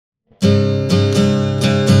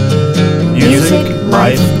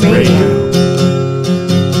Life Radio.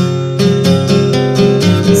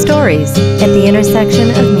 Stories at the intersection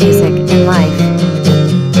of music and life.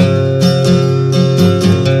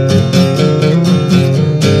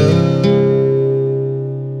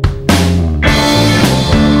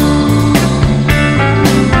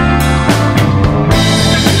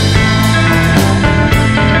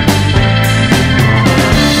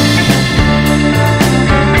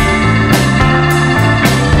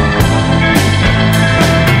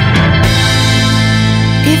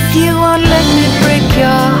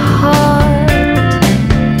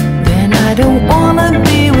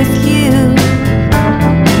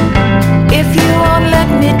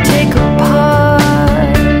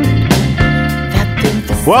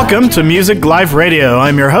 Welcome to Music Life Radio.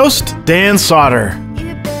 I'm your host, Dan Sauter.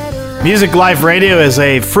 Music Life Radio is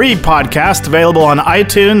a free podcast available on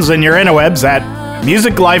iTunes and your interwebs at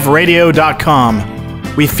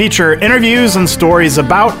musicliferadio.com. We feature interviews and stories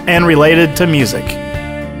about and related to music.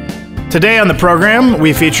 Today on the program,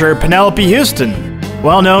 we feature Penelope Houston,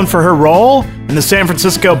 well known for her role in the San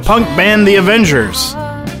Francisco punk band The Avengers.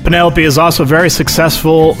 Penelope is also a very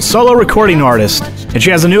successful solo recording artist, and she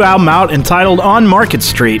has a new album out entitled On Market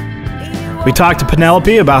Street. We talked to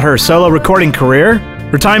Penelope about her solo recording career,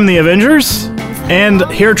 her time in The Avengers, and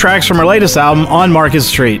hear tracks from her latest album, On Market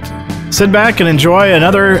Street. Sit back and enjoy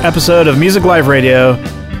another episode of Music Live Radio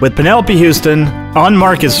with Penelope Houston, On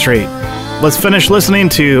Market Street. Let's finish listening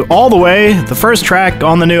to All the Way, the first track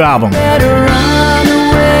on the new album.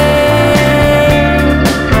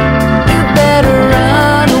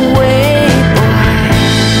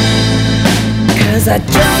 I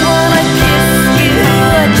just wanna kiss you,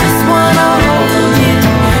 I just wanna hold you,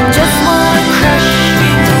 just wanna crush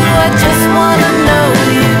you, I just wanna know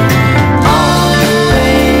you all the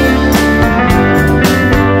way,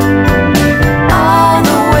 boy, all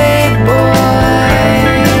the way, boy.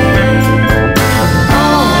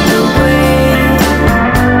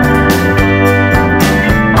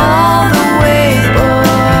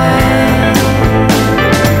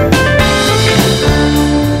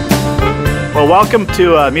 Well, welcome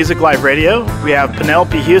to Music Live Radio. We have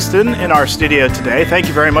Penelope Houston in our studio today. Thank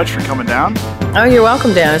you very much for coming down. Oh, you're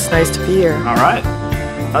welcome, Dan. It's nice to be here. All right.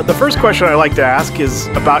 The first question I like to ask is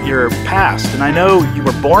about your past. And I know you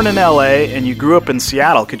were born in LA and you grew up in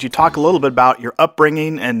Seattle. Could you talk a little bit about your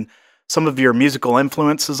upbringing and some of your musical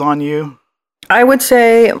influences on you? I would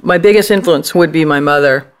say my biggest influence would be my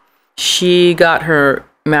mother. She got her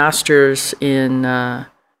master's in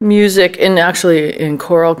music and actually in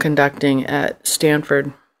choral conducting at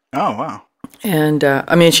Stanford. Oh, wow. And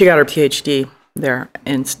she got her PhD there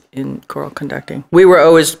in choral conducting. We were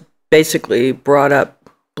always basically brought up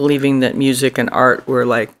believing that music and art were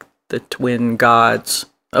like the twin gods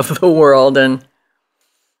of the world, and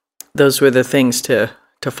those were the things to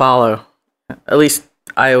follow. At least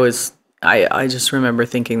I just remember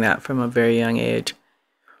thinking that from a very young age.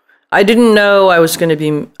 I didn't know I was going to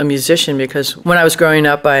be a musician because when I was growing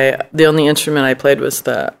up, the only instrument I played was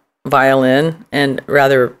the violin, and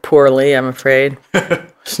rather poorly, I'm afraid. I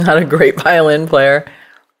was not a great violin player.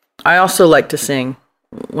 I also liked to sing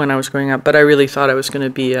when I was growing up, but I really thought I was going to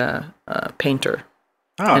be a painter,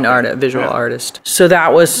 a visual artist. So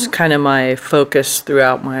that was kind of my focus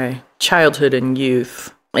throughout my childhood and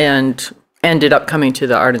youth, and ended up coming to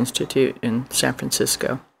the Art Institute in San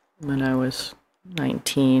Francisco when I was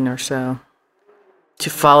 19 or so, to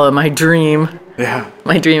follow my dream. Yeah.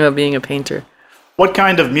 My dream of being a painter. What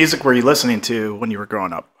kind of music were you listening to when you were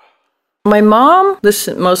growing up? My mom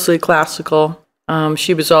listened mostly classical.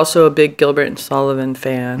 She was also a big Gilbert and Sullivan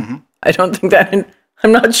fan. Mm-hmm.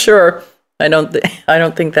 I'm not sure. I don't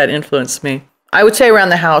think that influenced me. I would say around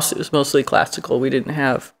the house it was mostly classical. We didn't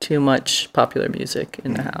have too much popular music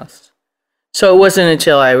in the house. So it wasn't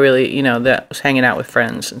until I really, that was hanging out with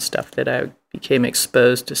friends and stuff that I became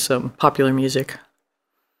exposed to some popular music.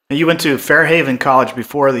 And you went to Fairhaven College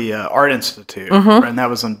before the Art Institute, mm-hmm. and that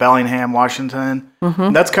was in Bellingham, Washington. Mm-hmm.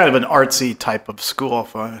 And that's kind of an artsy type of school,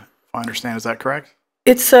 if I understand. Is that correct?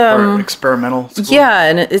 It's or experimental school? Yeah,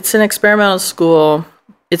 and it's an experimental school.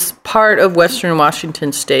 It's part of Western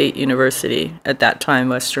Washington State University at that time,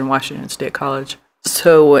 Western Washington State College.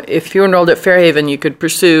 So if you enrolled at Fairhaven, you could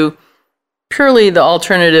pursue purely the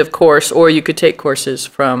alternative course, or you could take courses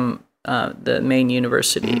from the main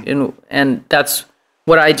university, and that's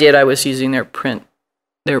what I did. I was using their print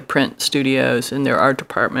studios and their art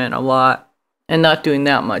department a lot, and not doing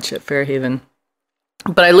that much at Fairhaven.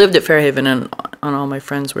 But I lived at Fairhaven, and all my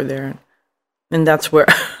friends were there, and that's where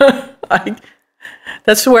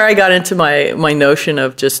That's where I got into my notion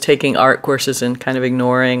of just taking art courses and kind of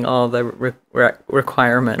ignoring all the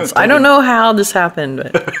requirements. I don't know how this happened,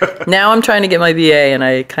 but now I'm trying to get my BA, and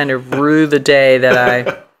I kind of rue the day that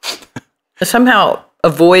I somehow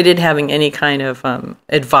avoided having any kind of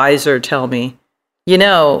advisor tell me,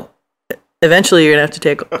 eventually you're going to have to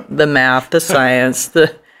take the math, the science,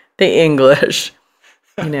 the English,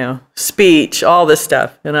 speech, all this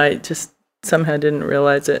stuff. And I just somehow didn't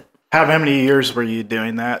realize it. How many years were you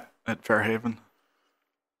doing that at Fairhaven?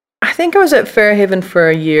 I think I was at Fairhaven for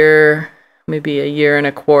a year, maybe a year and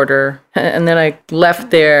a quarter. And then I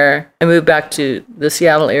left there. I moved back to the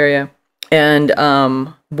Seattle area and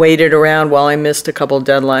waited around while I missed a couple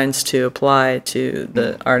deadlines to apply to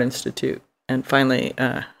the Art Institute, and finally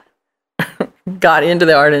got into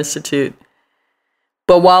the Art Institute.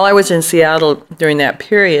 But while I was in Seattle during that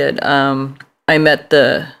period, I met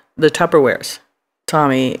the Tupperwares,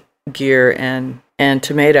 Tommy Gear and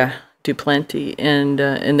Tomata Duplanty, and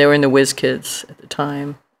they were in the Whiz Kids at the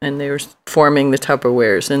time, and they were forming the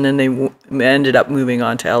Tupperwares, and then they ended up moving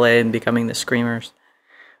on to LA and becoming the Screamers.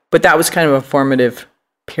 But that was kind of a formative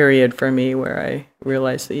period for me where I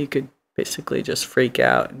realized that you could basically just freak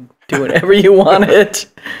out and do whatever you wanted.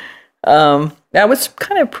 That was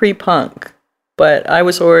kind of pre-punk, but I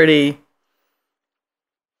was already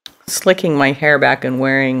slicking my hair back and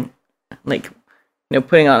wearing,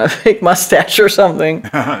 putting on a fake mustache or something.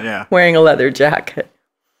 Yeah. Wearing a leather jacket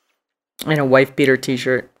and a wife beater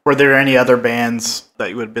t-shirt. Were there any other bands that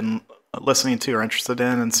you would have been listening to or interested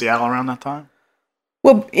in Seattle around that time?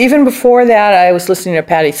 Well, even before that, I was listening to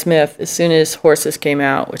Patti Smith as soon as Horses came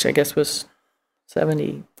out, which I guess was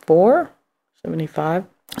 74, 75.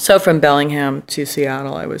 So from Bellingham to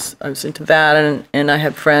Seattle, I was into that, and I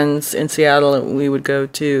had friends in Seattle that we would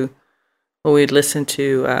we'd listen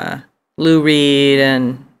to Lou Reed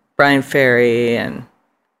and Brian Ferry, and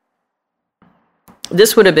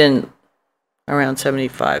this would have been around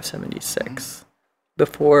 75, 76,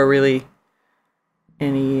 before really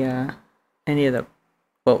any of the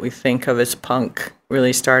what we think of as punk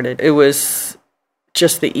really started. It was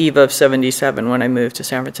just the eve of 77 when I moved to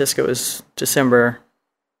San Francisco. It was December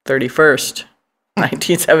 31st,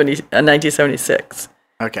 1976.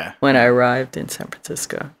 Okay. When I arrived in San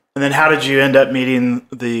Francisco. And then how did you end up meeting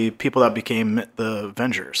the people that became the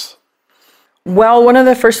Avengers? Well, one of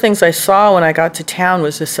the first things I saw when I got to town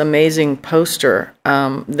was this amazing poster,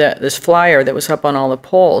 this flyer that was up on all the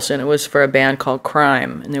poles, and it was for a band called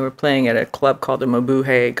Crime, and they were playing at a club called the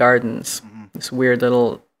Mabuhay Gardens, this weird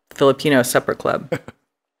little Filipino supper club.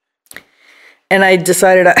 And I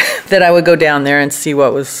decided that I would go down there and see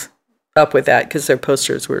what was up with that, because their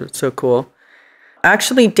posters were so cool.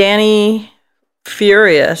 Actually, Danny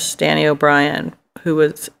O'Brien, who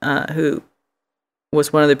was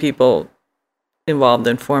one of the people involved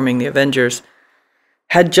in forming the Avengers,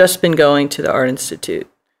 had just been going to the Art Institute.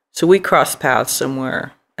 So we crossed paths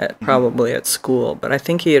somewhere, probably at school, but I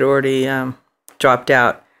think he had already dropped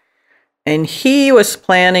out. And he was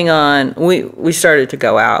planning on, we started to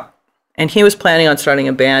go out, and he was planning on starting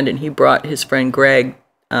a band, and he brought his friend Greg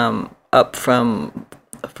up from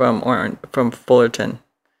Fullerton,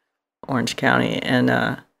 Orange County,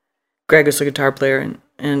 and Greg was a guitar player,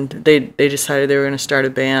 and they decided they were going to start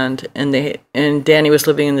a band, and Danny was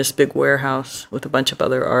living in this big warehouse with a bunch of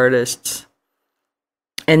other artists,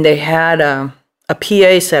 and they had a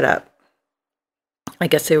PA set up. I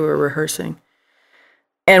guess they were rehearsing,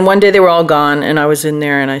 and one day they were all gone, and I was in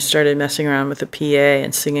there, and I started messing around with the PA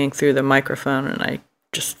and singing through the microphone, and I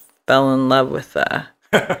just fell in love with the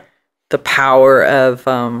power of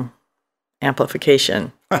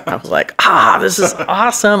amplification. I was like, this is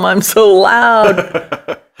awesome. I'm so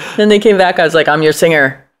loud. Then they came back. I was like, I'm your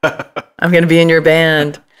singer. I'm going to be in your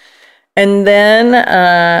band. And then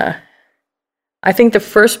I think the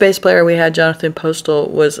first bass player we had, Jonathan Postal,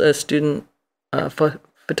 was a student,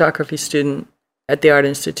 photography student at the Art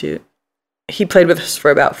Institute. He played with us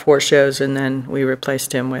for about 4 shows, and then we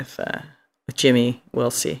replaced him with Jimmy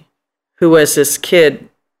Wilsey, who was this kid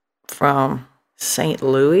from St.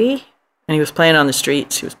 Louis. And he was playing on the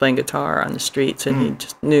streets. He was playing guitar on the streets, and he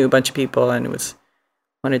just knew a bunch of people and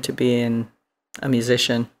wanted to be a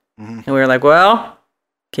musician. And we were like, well,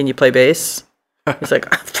 can you play bass? He's like,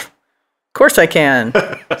 of course I can.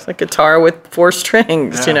 It's like guitar with 4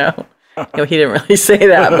 strings, He didn't really say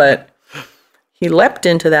that, but he leapt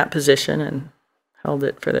into that position and held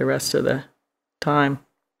it for the rest of the time.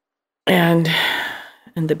 And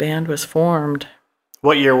the band was formed.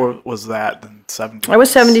 What year was that? I was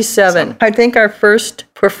 77. I think our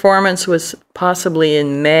first performance was possibly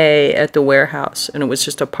in May at the warehouse, and it was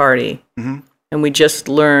just a party. And we just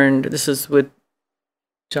learned, this is with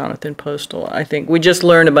Jonathan Postal. I think we just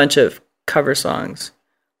learned a bunch of cover songs.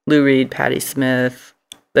 Lou Reed, Patti Smith,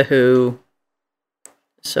 The Who.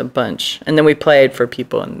 It's a bunch. And then we played for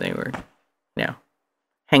people and they were,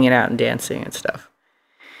 hanging out and dancing and stuff.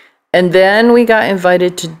 And then we got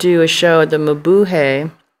invited to do a show at the Mabuhay.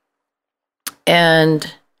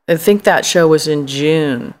 And I think that show was in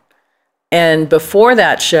June. And before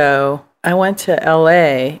that show, I went to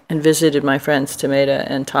LA and visited my friends Tomata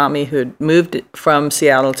and Tommy, who had moved from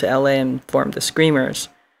Seattle to LA and formed the Screamers.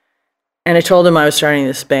 And I told them I was starting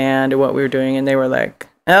this band and what we were doing, and they were like,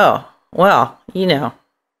 oh, well, you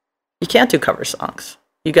can't do cover songs.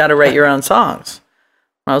 You got to write your own songs.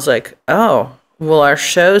 I was like, oh, well, our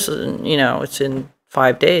show's, it's in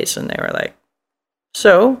 5 days. And they were like,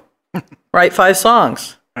 so, write 5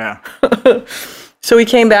 songs. Yeah. So we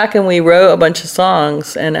came back and we wrote a bunch of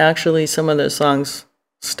songs, and actually some of those songs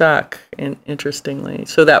stuck, interestingly.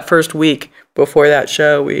 So that first week before that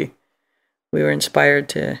show, we were inspired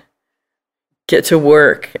to get to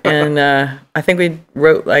work. And I think we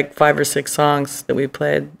wrote like 5 or 6 songs that we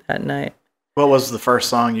played that night. What was the first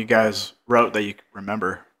song you guys wrote that you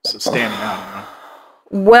remember standing out?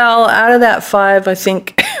 Well, out of that 5, I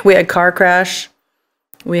think we had Car Crash.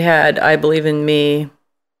 We had I Believe in Me.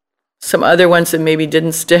 Some other ones that maybe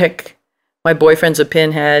didn't stick. My Boyfriend's a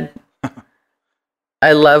Pinhead.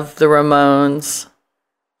 I Love the Ramones.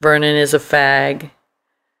 Vernon is a Fag.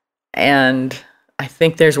 And I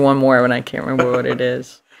think there's one more, and I can't remember what it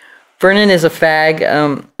is. Vernon is a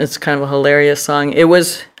Fag. It's kind of a hilarious song. It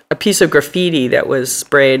was a piece of graffiti that was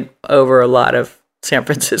sprayed over a lot of San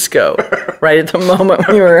Francisco right at the moment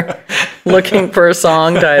we were looking for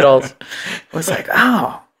song titles. I was like,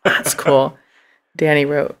 oh, that's cool. Danny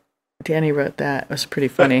wrote that. It was a pretty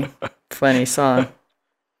funny song.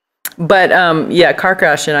 But Car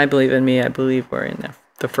Crash and I Believe in Me, I believe, were in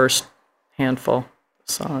the first handful of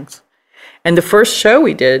songs. And the first show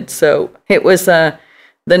we did, so it was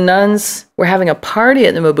the Nuns were having a party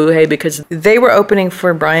at the Mabuhay because they were opening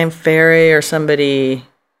for Brian Ferry or somebody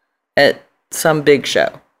at some big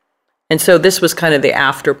show. And so this was kind of the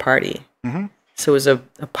after party. Mm-hmm. So it was a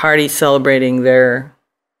party celebrating their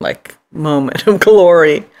moment of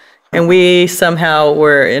glory. And we somehow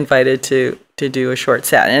were invited to do a short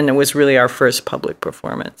set, and it was really our first public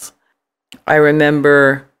performance. I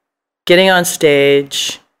remember getting on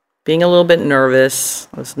stage, being a little bit nervous.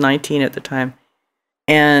 I was 19 at the time.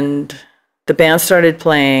 And the band started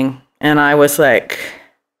playing, and I was like,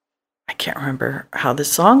 I can't remember how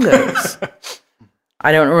this song goes.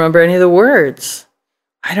 I don't remember any of the words.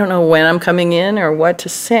 I don't know when I'm coming in or what to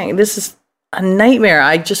sing. This is a nightmare.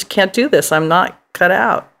 I just can't do this. I'm not cut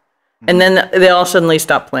out. And then they all suddenly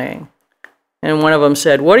stopped playing. And one of them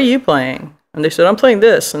said, what are you playing? And they said, I'm playing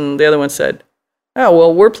this. And the other one said, oh,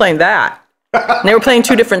 well, we're playing that. And they were playing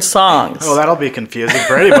 2 different songs. Oh, that'll be confusing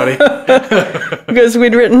for anybody. Because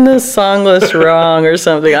we'd written the song list wrong or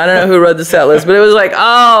something. I don't know who wrote the set list, but it was like,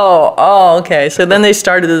 oh, okay. So then they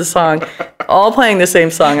started the song, all playing the same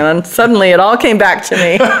song. And then suddenly it all came back to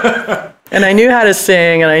me. And I knew how to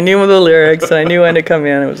sing, and I knew the lyrics, and I knew when to come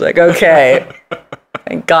in. It was like, okay.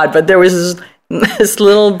 Thank God. But there was this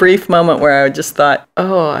little brief moment where I just thought,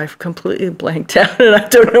 oh, I've completely blanked out and I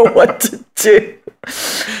don't know what to do.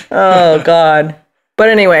 Oh, God. But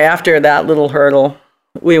anyway, after that little hurdle,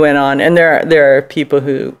 we went on. And there are people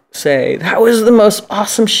who say, that was the most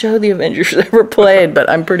awesome show the Avengers ever played. But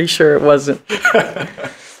I'm pretty sure it wasn't. Well,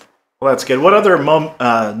 that's good. What other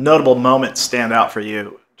notable moments stand out for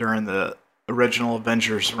you during the original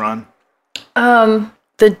Avengers run?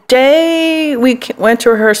 The day we went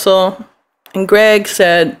to rehearsal, and Greg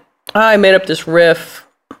said, I made up this riff,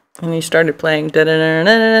 and he started playing,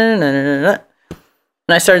 and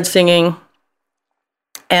I started singing,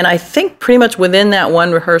 and I think pretty much within that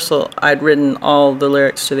one rehearsal, I'd written all the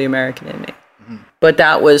lyrics to The American in Me. Mm-hmm. But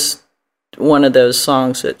that was one of those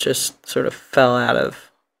songs that just sort of fell out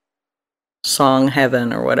of song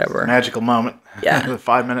heaven or whatever. Magical moment. Yeah. The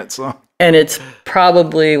 5-minute song. And it's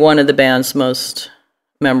probably one of the band's most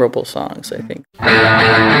memorable songs, I think.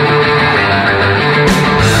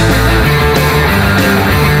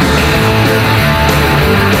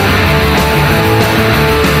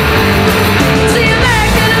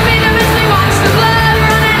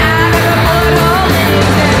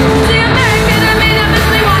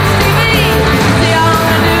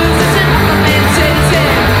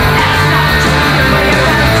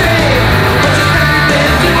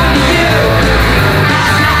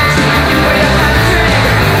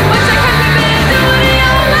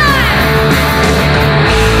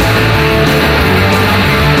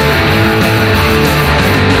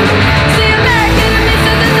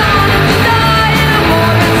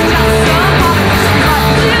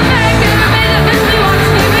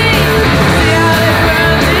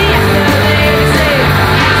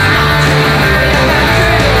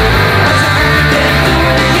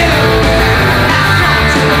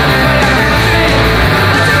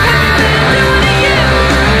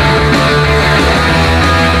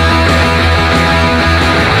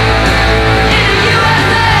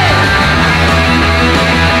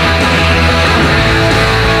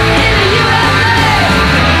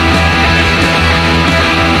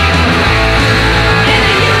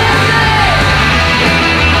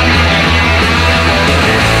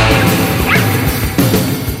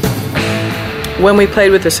 When we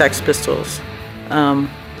played with the Sex Pistols,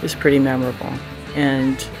 it was pretty memorable.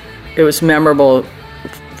 And it was memorable,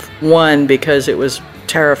 one, because it was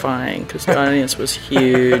terrifying, because the audience was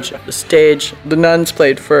huge. The stage, the Nuns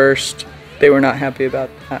played first. They were not happy about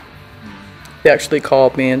that. They actually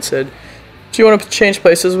called me and said, "Do you want to change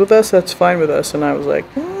places with us? That's fine with us." And I was like,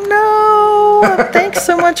 "No, thanks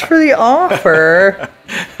so much for the offer.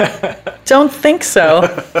 Don't think so."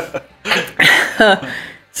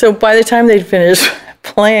 So by the time they'd finished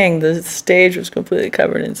playing, the stage was completely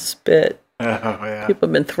covered in spit. Oh, yeah. People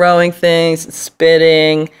have been throwing things and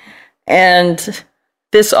spitting. And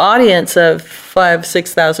this audience of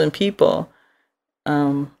 5,000-6,000 people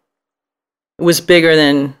was bigger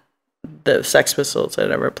than the Sex Pistols I'd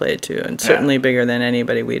ever played to, and certainly bigger than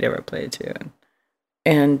anybody we'd ever played to.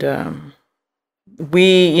 And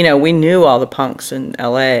we knew all the punks in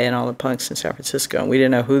LA and all the punks in San Francisco, and we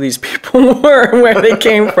didn't know who these people were and where they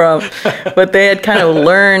came from, but they had kind of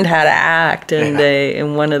learned how to act, and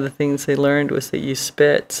and one of the things they learned was that you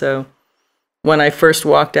spit. So when I first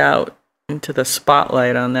walked out into the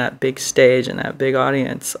spotlight on that big stage and that big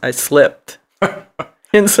audience, I slipped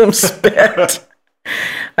in some spit.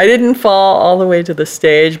 I didn't fall all the way to the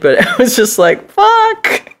stage, but it was just like,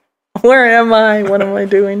 fuck, where am I? What am I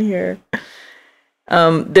doing here?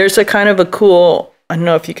 There's a kind of a cool, I don't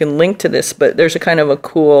know if you can link to this, but there's a kind of a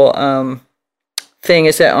cool thing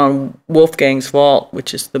is that on Wolfgang's Vault,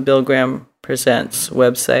 which is the Bill Graham Presents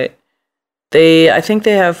website, I think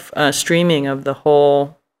they have streaming of the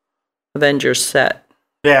whole Avengers set.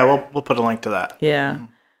 Yeah, we'll put a link to that. Yeah.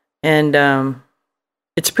 And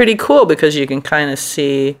it's pretty cool because you can kind of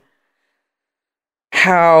see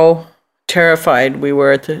how terrified we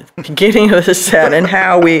were at the beginning of the set and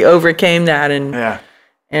how we overcame that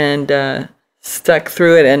and stuck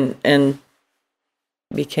through it and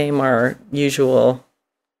became our usual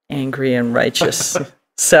angry and righteous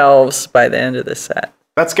selves by the end of the set.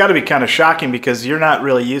 That's got to be kind of shocking because you're not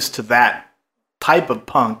really used to that type of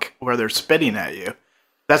punk where they're spitting at you.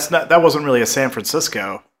 That wasn't really a San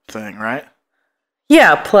Francisco thing, right?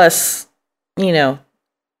 Yeah, plus,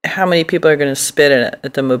 how many people are going to spit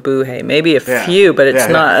at the Mabuhay? Maybe a few, but it's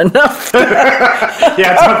not enough.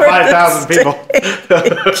 Yeah, it's not 5,000 people.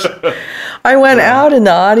 I went out in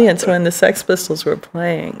the audience when the Sex Pistols were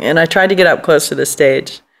playing, and I tried to get up close to the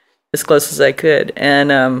stage, as close as I could.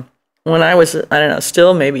 And when I was, I don't know,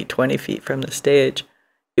 still maybe 20 feet from the stage,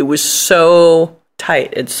 it was so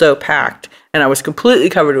tight and so packed, and I was completely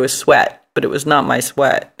covered with sweat, but it was not my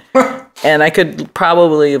sweat. And I could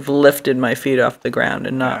probably have lifted my feet off the ground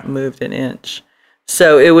and not moved an inch.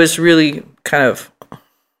 So it was really kind of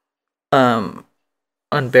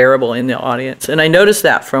unbearable in the audience. And I noticed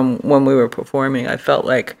that from when we were performing. I felt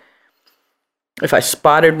like if I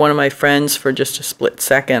spotted one of my friends for just a split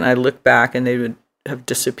second, I looked back and they would have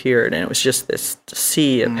disappeared. And it was just this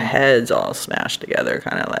sea of heads all smashed together,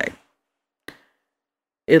 kind of like,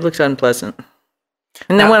 it looked unpleasant.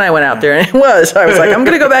 And then when I went out there, and I was like, I'm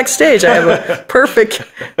going to go backstage. I have a perfect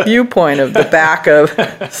viewpoint of the back of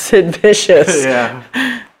Sid Vicious.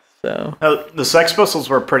 Yeah. So The Sex Pistols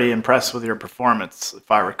were pretty impressed with your performance, if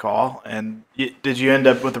I recall. And did you end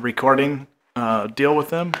up with a recording deal with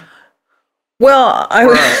them? Well,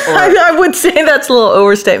 I would say that's a little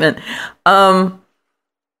overstatement.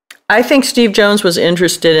 I think Steve Jones was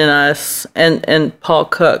interested in us, and Paul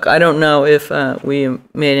Cook. I don't know if we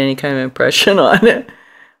made any kind of impression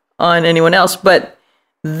on anyone else, but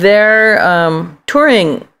their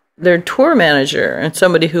tour manager and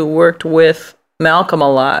somebody who worked with Malcolm a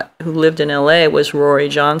lot, who lived in LA, was Rory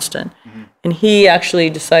Johnston. Mm-hmm. And he actually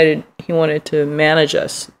decided he wanted to manage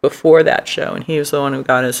us before that show, and he was the one who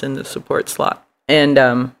got us in the support slot.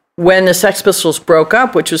 And when the Sex Pistols broke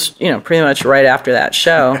up, which was pretty much right after that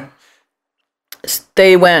show,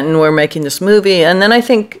 they went and were making this movie, and then I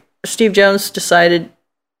think Steve Jones decided,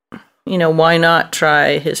 why not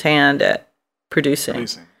try his hand at producing?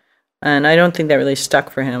 And I don't think that really stuck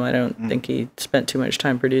for him. I don't think he spent too much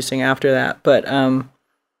time producing after that. But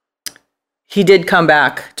he did come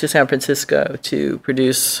back to San Francisco to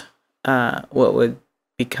produce what would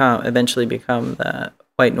eventually become the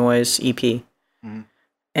White Noise EP. Mm-hmm.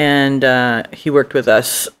 And he worked with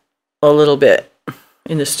us a little bit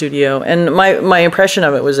in the studio. And my impression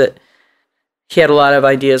of it was that he had a lot of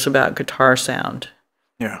ideas about guitar sound.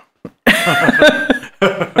 Yeah.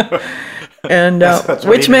 And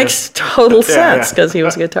which makes total sense because he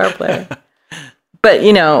was a guitar player. But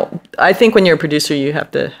I think when you're a producer, you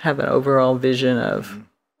have to have an overall vision of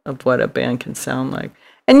what a band can sound like.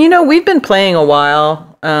 And we've been playing a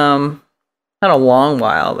while, not a long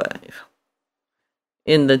while, but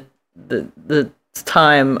in the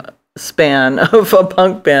time span of a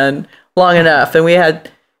punk band long enough, and we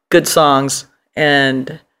had good songs,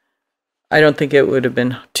 and I don't think it would have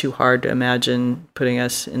been too hard to imagine putting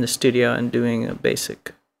us in the studio and doing a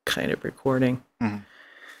basic kind of recording. Mm-hmm.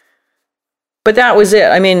 But that was it.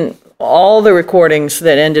 I mean, all the recordings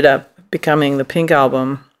that ended up becoming the Pink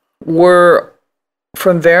album were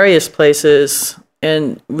from various places,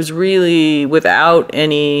 and it was really without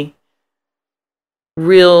any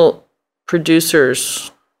real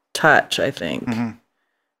producer's touch, I think. Mm-hmm.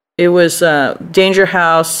 It was Danger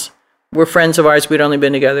House were friends of ours. We'd only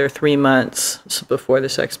been together 3 months before the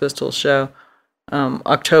Sex Pistols show.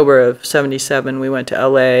 October of 1977, we went to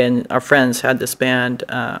LA, and our friends had this band,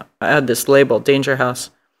 had this label, Danger House,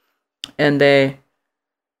 and they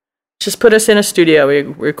just put us in a studio. We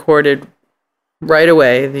recorded right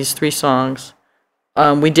away these 3 songs.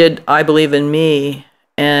 We did I Believe in Me,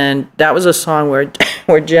 and that was a song where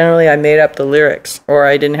generally I made up the lyrics, or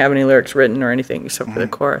I didn't have any lyrics written or anything except for the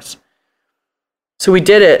chorus. So we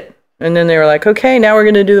did it, and then they were like, okay, now we're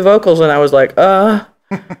going to do the vocals, and I was like, what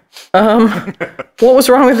was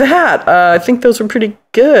wrong with that? I think those were pretty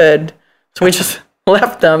good. So we just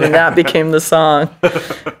left them, and that became the song.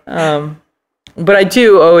 But I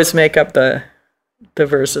do always make up the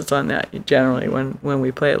verses on that generally when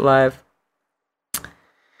we play it live.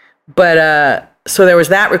 But so there was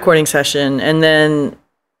that recording session, and then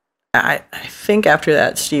I think after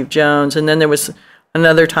that, Steve Jones, and then there was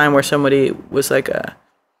another time where somebody was like a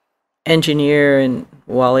engineer in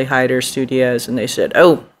Wally Heider Studios, and they said,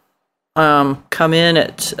 come in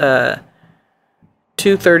at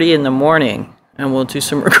 2:30 in the morning, and we'll do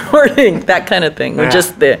some recording, that kind of thing.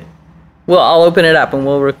 Yeah. I'll open it up and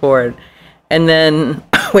we'll record. And then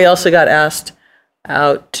we also got asked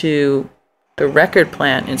out to the record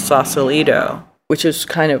plant in Sausalito, which is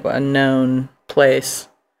kind of a known place.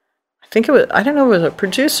 I don't know if it was a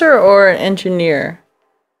producer or an engineer,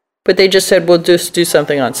 but they just said, we'll just do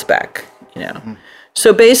something on spec, Mm-hmm.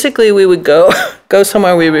 So basically we would go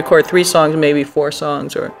somewhere, we record 3 songs, maybe 4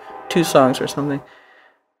 songs or 2 songs or something.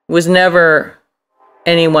 It was never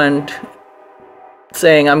anyone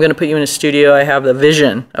saying, I'm going to put you in a studio, I have the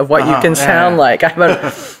vision of what you can sound like. I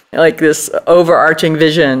have like this overarching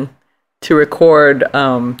vision to record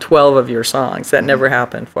 12 of your songs. That never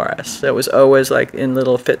happened for us. It was always like in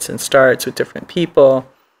little fits and starts with different people.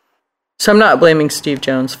 So I'm not blaming Steve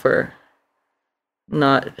Jones for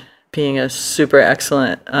not being a super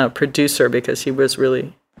excellent producer, because he was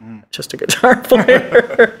really just a guitar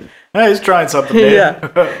player. Yeah, he's trying something new.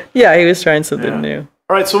 Yeah, he was trying something new.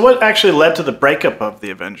 All right, so what actually led to the breakup of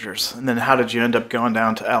the Avengers? And then how did you end up going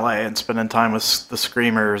down to LA and spending time with the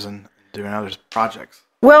Screamers and doing other projects?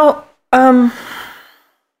 Well,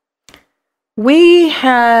 we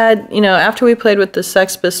had, after we played with the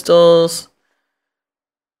Sex Pistols,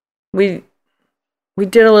 we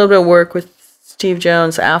did a little bit of work with Steve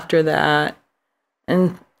Jones after that,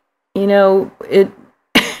 and it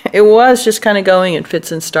was just kind of going in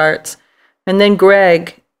fits and starts. And then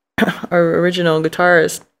Greg, our original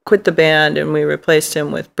guitarist, quit the band, and we replaced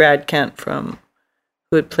him with Brad Kent who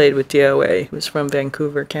had played with DOA. He was from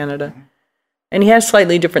Vancouver, Canada, and he had a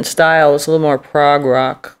slightly different style. It was a little more prog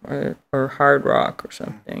rock or hard rock or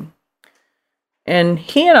something. And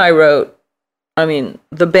he and I wrote,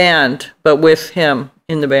 the band, but with him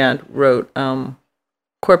in the band, wrote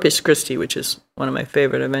Corpus Christi, which is one of my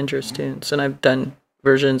favorite Avengers tunes, and I've done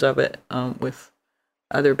versions of it with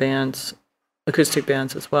other bands, acoustic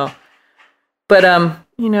bands as well. But on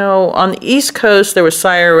the East Coast, there was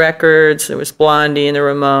Sire Records, there was Blondie and the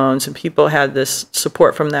Ramones, and people had this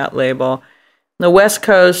support from that label. On the West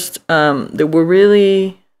Coast, there were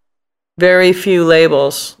really very few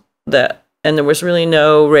labels and there was really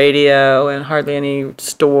no radio and hardly any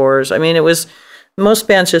stores. Most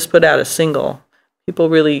bands just put out a single. People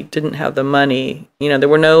really didn't have the money. There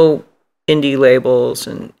were no indie labels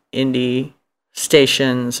and indie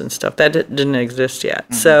stations and stuff. That didn't exist yet.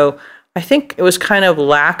 Mm-hmm. So I think it was kind of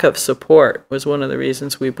lack of support was one of the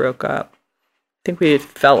reasons we broke up. I think we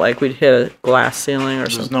felt like we'd hit a glass ceiling or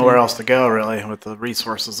something. There's nowhere else to go, really, with the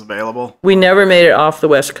resources available. We never made it off the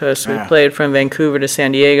West Coast. We played from Vancouver to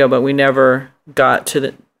San Diego, but we never got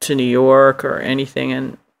to New York or anything,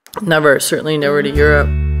 and certainly never to Europe.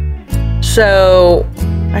 So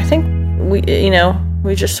I think we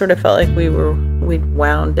just sort of felt like we'd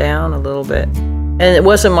wound down a little bit. And it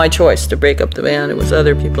wasn't my choice to break up the band. It was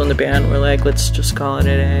other people in the band who were like, let's just call it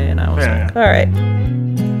a day. And I was like, all right.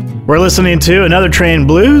 We're listening to Another Train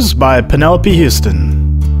Blues by Penelope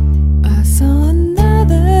Houston. I saw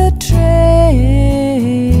another train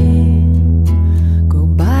go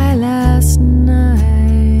by last night.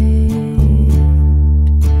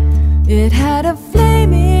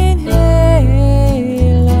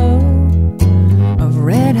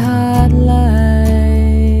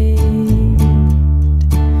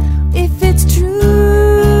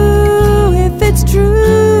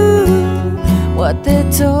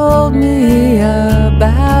 told me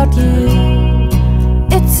about you.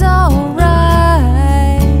 It's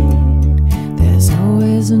alright, there's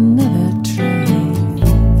always another train.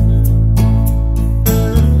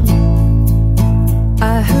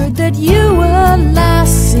 I heard that you were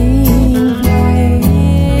last seen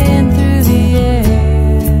flying through the air,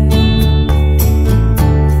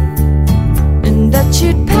 and that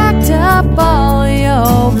you'd packed up all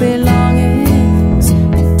your belongings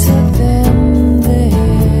and took them there.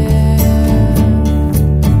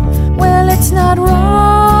 Well, it's not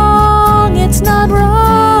wrong, it's not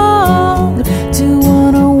wrong to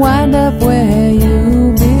wanna wind up where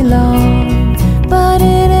you belong, but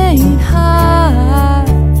it ain't hard,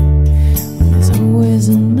 there's always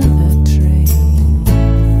another train.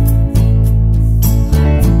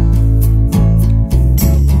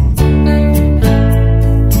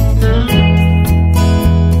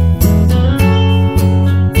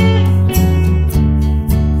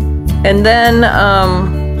 And then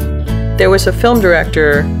there was a film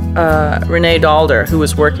director, Renee Dalder, who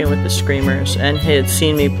was working with the Screamers, and he had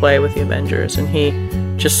seen me play with the Avengers, and he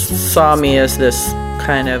just saw me as this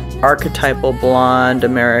kind of archetypal blonde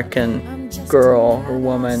American girl or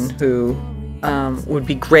woman who would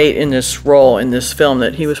be great in this role in this film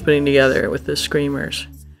that he was putting together with the Screamers.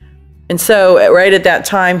 And so right at that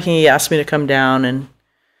time, he asked me to come down,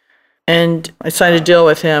 and I signed a deal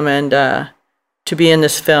with him and to be in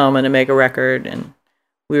this film and to make a record, and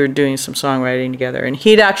we were doing some songwriting together. And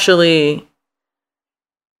he'd actually,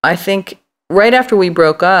 I think, right after we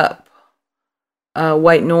broke up,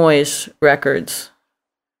 White Noise Records,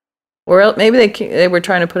 or maybe they were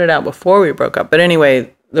trying to put it out before we broke up. But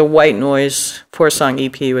anyway, the White Noise 4-song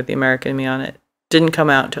EP with the American Me on it didn't come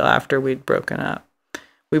out until after we'd broken up.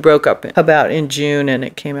 We broke up about in June, and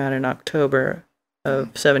it came out in October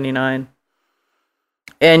of '79.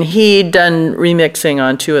 And he'd done remixing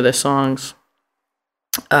on 2 of the songs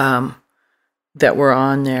that were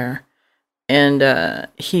on there. And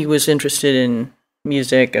he was interested in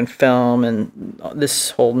music and film and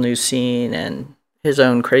this whole new scene and his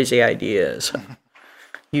own crazy ideas,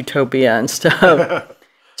 utopia and stuff.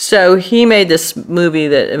 So he made this movie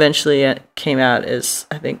that eventually came out as,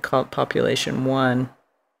 I think, called Population 1.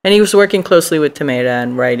 And he was working closely with Tomato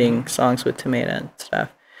and writing songs with Tomato and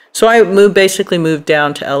stuff. So I basically moved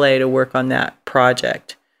down to LA to work on that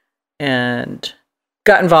project and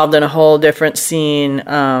got involved in a whole different scene.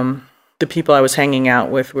 The people I was hanging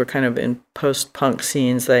out with were kind of in post-punk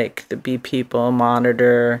scenes like the Bee People,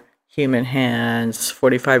 Monitor, Human Hands,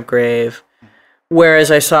 45 Grave.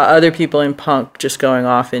 Whereas I saw other people in punk just going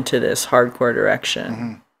off into this hardcore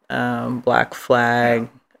direction. Black Flag,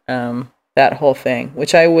 that whole thing,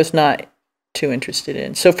 which I was not too interested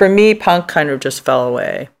in. So for me, punk kind of just fell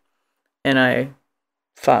away. And I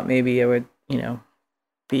thought maybe I would,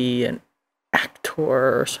 be an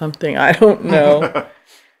actor or something. I don't know.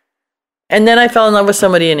 And then I fell in love with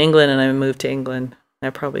somebody in England, and I moved to England.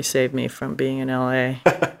 That probably saved me from being in LA.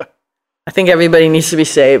 I think everybody needs to be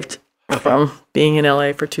saved from being in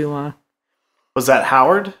LA for too long. Was that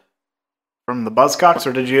Howard from the Buzzcocks,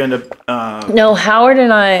 or did you end up? No, Howard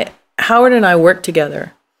and I worked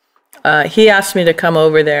together. He asked me to come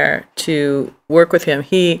over there to work with him.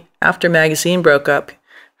 After Magazine broke up,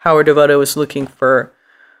 Howard Devoto was looking for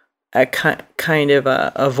a kind of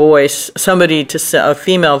a voice, somebody a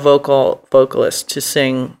female vocalist to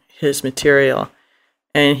sing his material.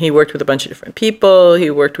 And he worked with a bunch of different people.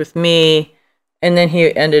 He worked with me, and then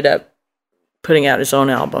he ended up putting out his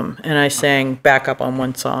own album. And I sang backup on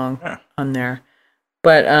one song on there.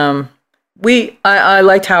 But I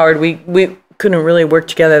liked Howard. We couldn't really work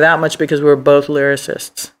together that much because we were both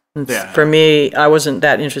lyricists. Yeah. For me, I wasn't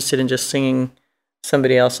that interested in just singing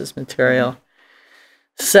somebody else's material.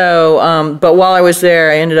 So, but while I was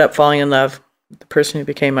there, I ended up falling in love with the person who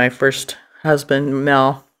became my first husband,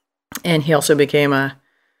 Mel, and he also became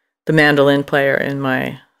the mandolin player in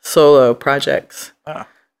my solo projects.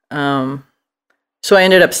 So I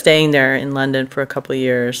ended up staying there in London for a couple of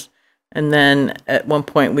years, and then at one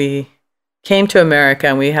point we came to America,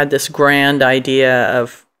 and we had this grand idea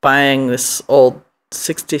of buying this old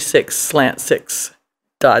 66 Slant 6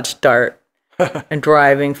 Dodge Dart and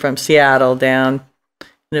driving from Seattle down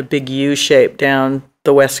in a big U shape down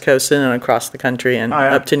the West Coast and then across the country and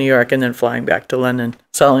up to New York, and then flying back to London,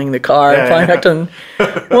 selling the car and flying back to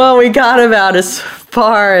Well, we got about as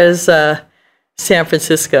far as San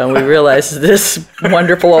Francisco, and we realized this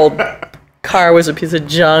wonderful old car was a piece of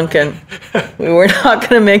junk, and we were not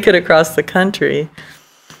going to make it across the country.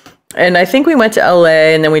 And I think we went to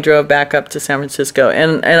LA, and then we drove back up to San Francisco.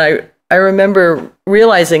 And I remember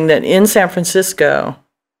realizing that in San Francisco,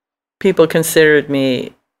 people considered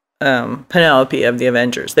me Penelope of the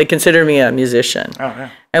Avengers. They considered me a musician. Oh, yeah.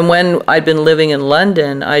 And when I'd been living in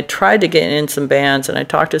London, I tried to get in some bands, and I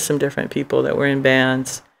talked to some different people that were in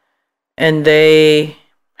bands, and they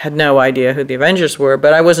had no idea who the Avengers were,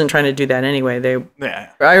 but I wasn't trying to do that anyway.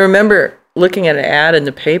 I remember looking at an ad in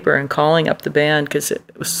the paper and calling up the band because it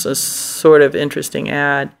was a sort of interesting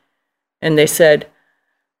ad, and they said,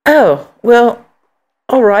 "Oh, well,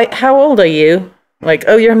 all right, how old are you?" Like,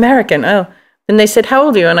 "Oh, you're American, oh." And they said, "How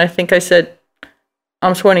old are you?" And I think I said,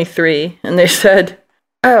 "I'm 23." And they said,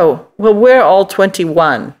 "Oh, well, we're all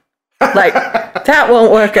 21. Like, that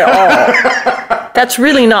won't work at all. That's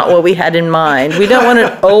really not what we had in mind. We don't want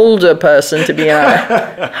an older person to be in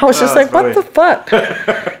our..." I was just like, funny. what the fuck?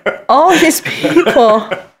 All these people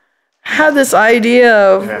had this idea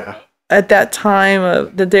of, at that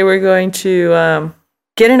time, that they were going to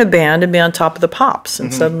get in a band and be on top of the pops.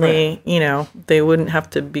 And suddenly, you know, they wouldn't have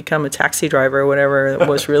to become a taxi driver or whatever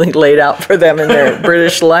was really laid out for them in their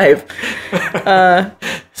British life.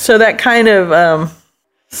 So that kind of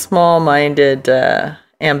small-minded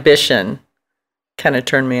ambition kind of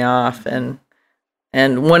turned me off. And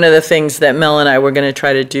one of the things that Mel and I were going to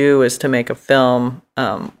try to do was to make a film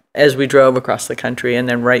as we drove across the country and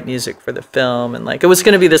then write music for the film. And like, it was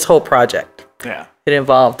going to be this whole project. Yeah. It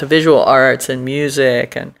involved the visual arts and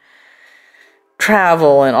music and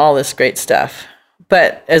travel and all this great stuff.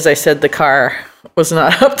 But as I said, the car was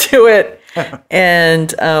not up to it.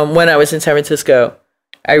 And when I was in San Francisco,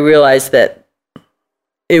 I realized that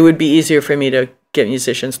it would be easier for me to get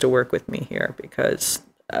musicians to work with me here because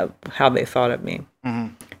of how they thought of me.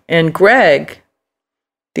 And Greg,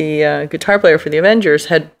 the guitar player for the Avengers,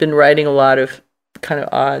 had been writing a lot of kind of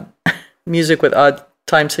odd music with odd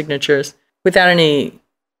time signatures without any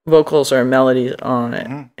vocals or melodies on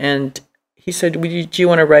it. And he said, do you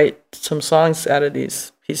want to write some songs out of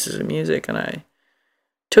these pieces of music? And I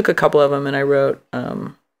took a couple of them and I wrote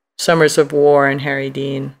Summers of War and Harry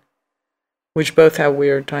Dean, which both have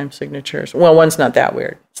weird time signatures. Well, one's not that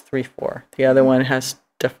weird. It's 3/4. The other one has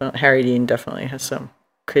Harry Dean definitely has some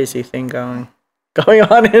crazy thing going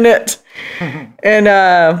on in it.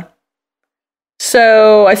 And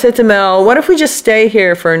so I said to Mel, what if we just stay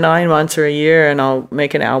here for 9 months or a year and I'll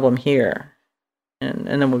make an album here and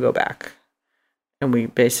then we'll go back. And we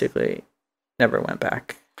basically never went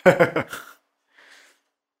back.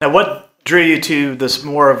 Now, what drew you to this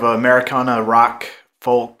more of Americana rock,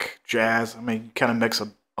 folk, jazz? I mean, you kind of mix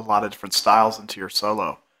a lot of different styles into your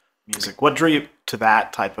solo music. What drew you to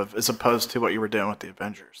that type of, as opposed to what you were doing with the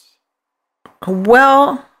Avengers?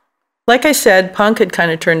 Well, like I said, punk had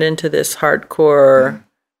kind of turned into this hardcore,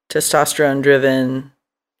 testosterone-driven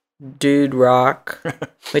dude rock,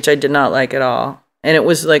 which I did not like at all. And it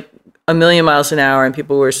was like a million miles an hour, and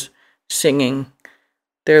people were singing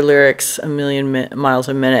their lyrics a million miles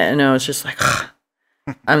a minute. And I was just like,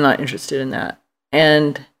 I'm not interested in that.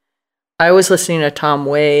 And I was listening to Tom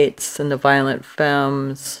Waits and the Violent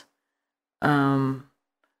Femmes, and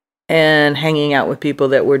hanging out with people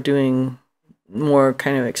that were doing more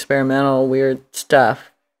kind of experimental, weird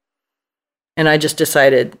stuff. And I just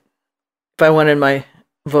decided if I wanted my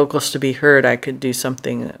vocals to be heard, I could do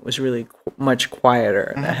something that was really much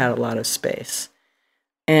quieter, that had a lot of space.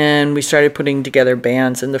 And we started putting together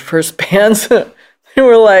bands. And the first bands, they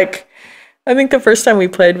were like, I think the first time we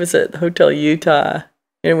played was at Hotel Utah.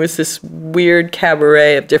 And it was this weird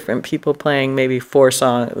cabaret of different people playing maybe 4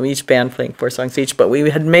 songs, each band playing 4 songs each. But we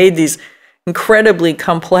had made these incredibly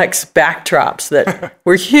complex backdrops that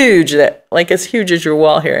were huge, that like as huge as your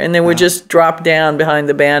wall here, and then would just drop down behind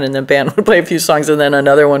the band, and the band would play a few songs, and then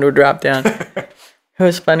another one would drop down. It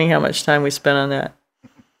was funny how much time we spent on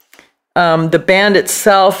that. The band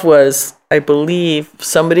itself was, I believe,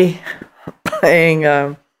 somebody playing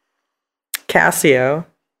Casio,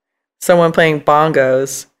 someone playing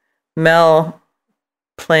bongos, Mel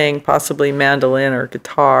playing possibly mandolin or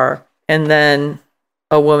guitar, and then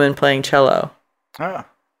a woman playing cello. I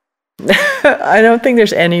don't think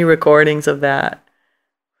there's any recordings of that.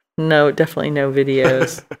 No, definitely no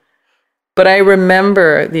videos. But I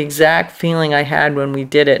remember the exact feeling I had when we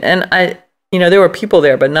did it. And there were people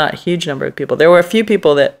there, but not a huge number of people. There were a few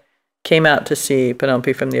people that came out to see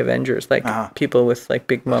Penelope from the Avengers, like people with like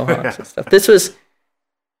big mohawks and stuff. This was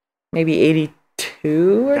maybe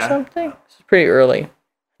 82 or something. It was pretty early.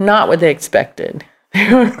 Not what they expected.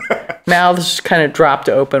 Mouths kind of dropped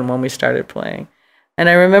open when we started playing. And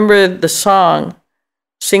I remember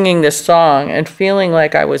singing this song and feeling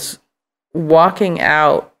like I was walking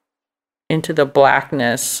out into the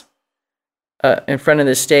blackness in front of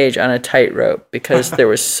the stage on a tightrope because there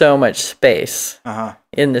was so much space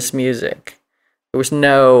in this music. There was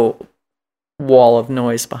no wall of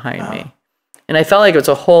noise behind me. And I felt like it was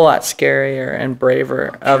a whole lot scarier and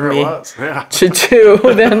braver of me to do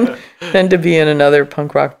than to be in another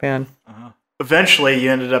punk rock band. Eventually, you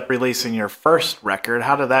ended up releasing your first record.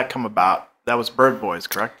 How did that come about? That was Bird Boys,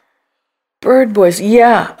 correct? Bird Boys,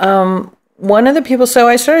 yeah. One of the people, so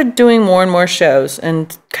I started doing more and more shows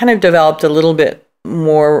and kind of developed a little bit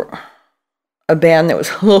more, a band that was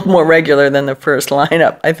a little more regular than the first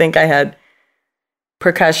lineup. I think I had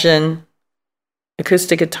percussion,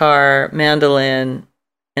 acoustic guitar, mandolin,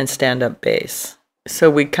 and stand-up bass. So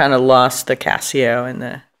we kind of lost the Casio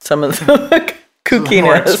and some of the kookiness.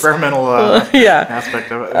 More experimental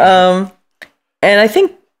aspect of it. And I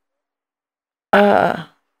think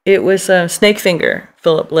it was Snakefinger.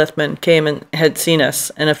 Philip Lithman came and had seen us,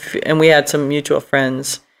 and we had some mutual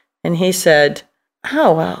friends. And he said,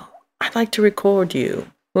 "Oh, well, I'd like to record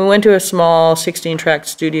you." We went to a small 16-track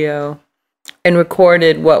studio and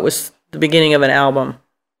recorded what was the beginning of an album.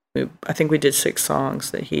 I think we did 6 songs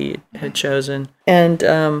that he had chosen. And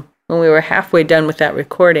when we were halfway done with that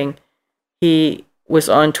recording, he was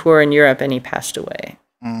on tour in Europe and he passed away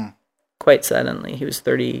quite suddenly. He was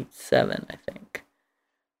 37, I think.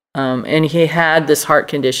 And he had this heart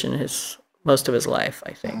condition most of his life,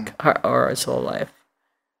 I think, or his whole life.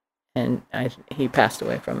 And he passed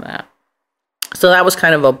away from that. So that was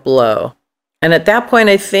kind of a blow. And at that point,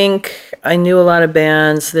 I think I knew a lot of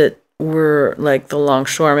bands that were like the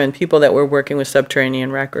Longshoremen, people that were working with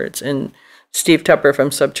Subterranean Records. And Steve Tupper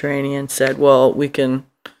from Subterranean said, well, we can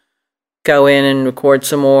go in and record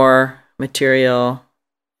some more material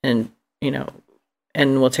and,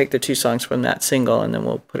 and we'll take the 2 songs from that single and then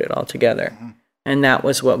we'll put it all together. And that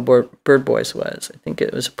was what Bird Boys was. I think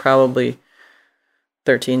it was probably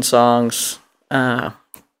 13 songs,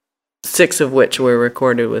 6 of which were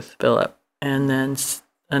recorded with Philip, and then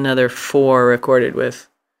another 4 recorded with...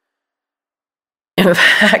 In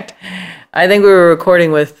fact, I think we were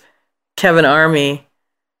recording with Kevin Army,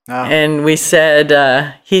 and we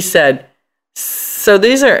said, he said, so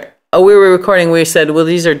these are... we were recording, we said, well,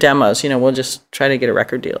 these are demos, we'll just try to get a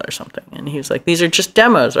record deal or something. And he was like, these are just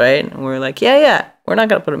demos, right? And we were like, yeah, we're not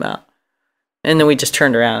going to put them out. And then we just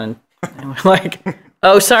turned around and we're like,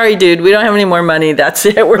 oh, sorry, dude, we don't have any more money. That's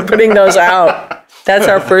it. We're putting those out. That's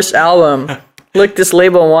our first album. Look, this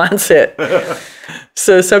label wants it.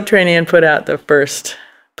 So Subterranean put out the first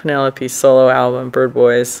Penelope solo album, Bird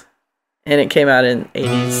Boys, and it came out in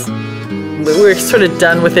 80s. We were sort of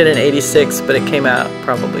done with it in 86, but it came out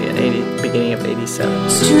probably in beginning of 87.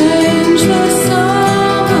 Strange the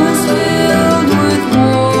summer's filled with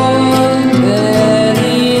warm,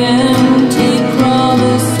 very empty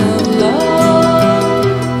promise of love.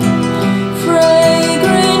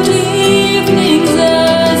 Fragrant evenings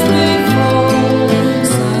as before,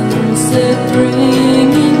 sunset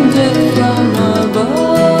bringing death from above.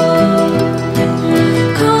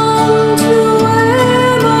 Come to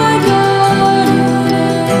where my garden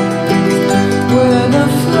is, where the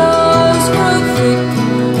flowers grow thick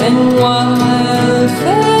and wild,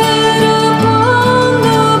 fed upon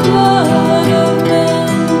the blood of men.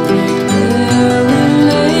 There we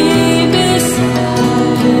lay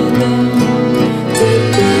beside them,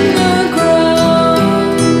 deep in the ground.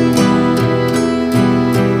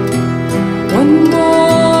 One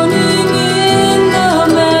morning in the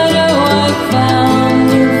meadow I found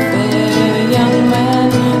a fair young man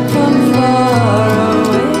from far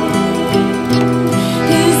away.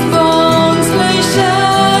 His bones lay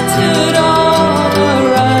shattered all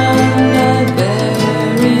around. I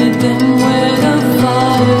buried them where the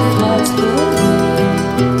fireflies burn.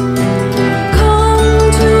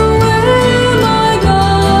 Come to where my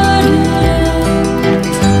garden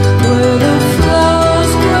is, where the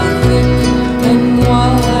flowers grow thick and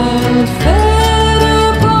wild, fed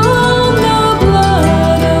upon the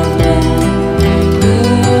blood of men.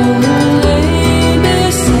 There we lay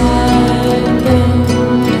beside them,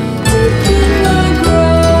 deep in the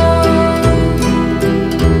ground.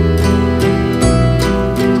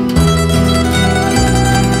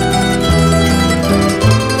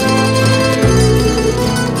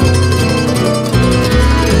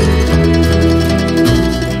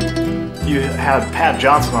 You had Pat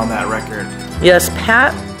Johnson on that record. Yes,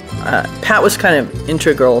 Pat was kind of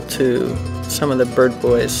integral to some of the Bird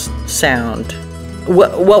Boys sound.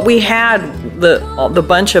 What we had, the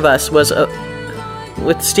bunch of us, was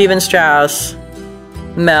with Steven Strauss,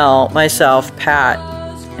 Mel, myself, Pat,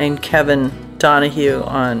 and Kevin Donahue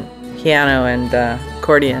on piano and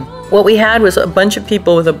accordion. What we had was a bunch of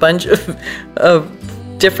people with a bunch of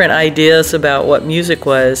different ideas about what music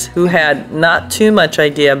was, who had not too much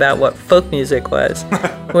idea about what folk music was.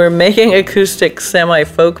 We're making acoustic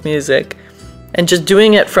semi-folk music, and just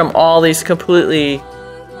doing it from all these completely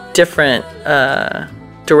different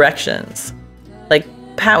directions. Like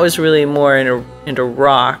Pat was really more into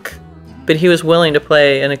rock, but he was willing to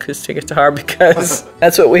play an acoustic guitar because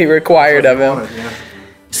that's what we required of him.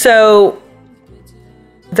 So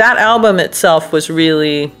that album itself was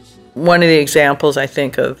really one of the examples, I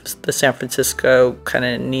think, of the San Francisco kind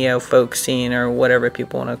of neo-folk scene, or whatever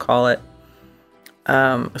people want to call it,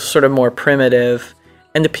 sort of more primitive.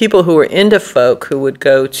 And the people who were into folk, who would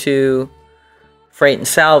go to Freight and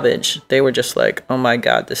Salvage, they were just like, oh my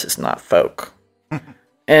God, this is not folk.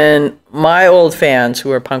 And my old fans, who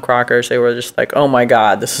were punk rockers, they were just like, oh my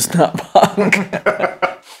God, this is not punk.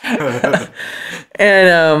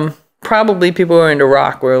 And probably people who were into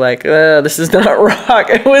rock were like, this is not rock.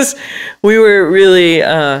 We were really,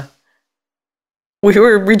 we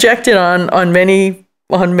were rejected on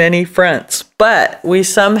many fronts, but we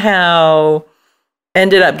somehow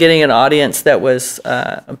ended up getting an audience that was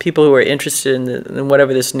people who were interested in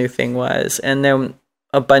whatever this new thing was. And then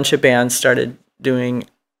a bunch of bands started doing,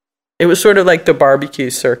 it was sort of like the barbecue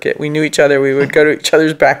circuit. We knew each other. We would go to each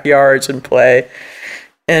other's backyards and play.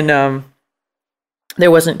 And there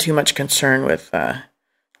wasn't too much concern with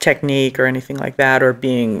technique or anything like that, or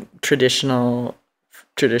being traditional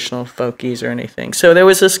folkies or anything. So there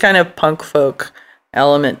was this kind of punk folk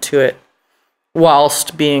element to it,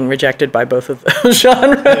 whilst being rejected by both of those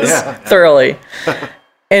genres thoroughly.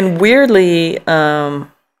 And weirdly,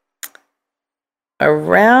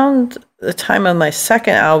 around the time of my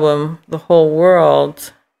second album, The Whole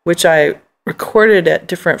World, which I recorded at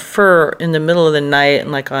different fur in the middle of the night,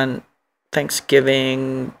 and like on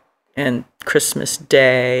Thanksgiving and Christmas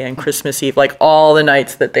Day and Christmas Eve, like all the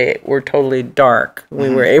nights that they were totally dark, we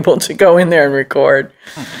were able to go in there and record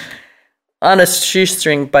on a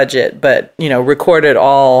shoestring budget, but record it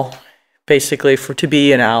all basically to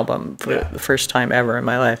be an album for the first time ever in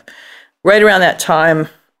my life. Right around that time,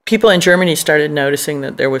 people in Germany started noticing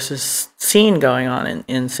that there was this scene going on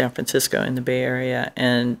in San Francisco, in the Bay Area,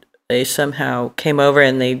 and they somehow came over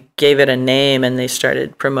and they gave it a name, and they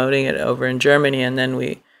started promoting it over in Germany. And then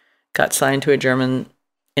we got signed to a German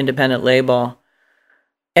independent label.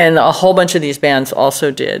 And a whole bunch of these bands also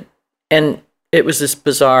did. And it was this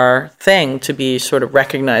bizarre thing to be sort of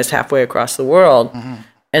recognized halfway across the world,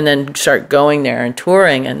 and then start going there and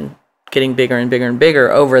touring and getting bigger and bigger and bigger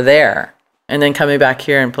over there. And then coming back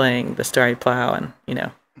here and playing the Starry Plow and,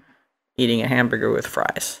 eating a hamburger with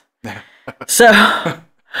fries. So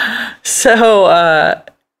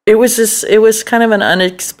it was kind of an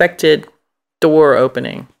unexpected door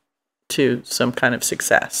opening to some kind of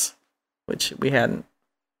success, which we hadn't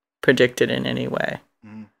predicted in any way.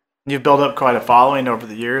 You've built up quite a following over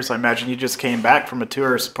the years. I imagine you just came back from a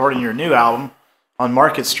tour supporting your new album on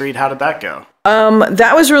Market Street. How did that go?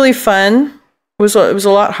 That was really fun. It was a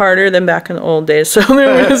lot harder than back in the old days. So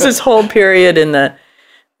there was this whole period in the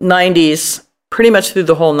 90s, pretty much through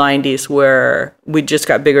the whole 90s, where we just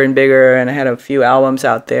got bigger and bigger, and I had a few albums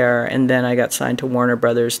out there, and then I got signed to Warner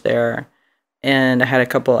Brothers there, and I had a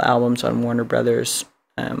couple of albums on Warner Brothers,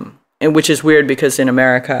 and which is weird because in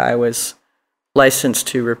America I was licensed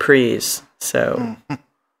to Reprise, so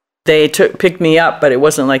they picked me up, but it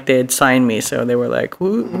wasn't like they had signed me, so they were like,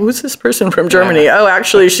 who's this person from Germany? Oh,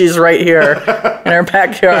 actually, she's right here in our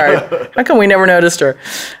backyard. How come we never noticed her?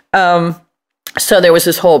 So there was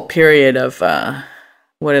this whole period of,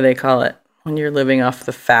 what do they call it? When you're living off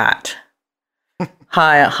the fat.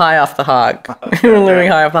 High off the hog. We were living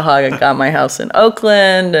high off the hog. I got my house in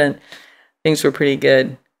Oakland, and things were pretty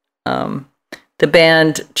good. The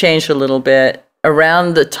band changed a little bit.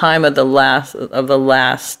 Around the time of the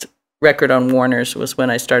last record on Warner's was when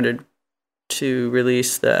I started to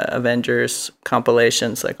release the Avengers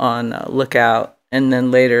compilations, like on Lookout, and then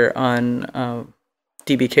later on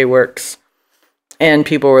DBK Works. And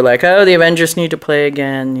people were like, oh, the Avengers need to play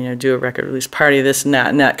again, do a record release party, this and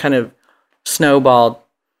that kind of snowballed.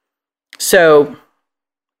 So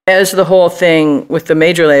as the whole thing with the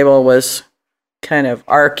major label was kind of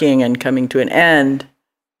arcing and coming to an end,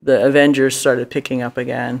 the Avengers started picking up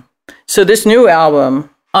again. So this new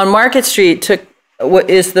album, On Market Street,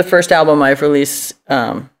 is the first album I've released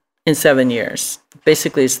in 7 years.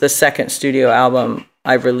 Basically, it's the second studio album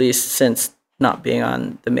I've released since not being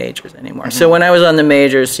on the majors anymore. So when I was on the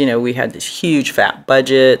majors, we had this huge fat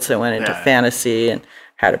budget, so I went into Fantasy and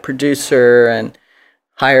had a producer and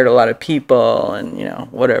hired a lot of people,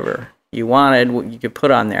 and whatever you wanted, what you could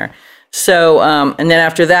put on there. So and then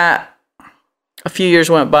after that, a few years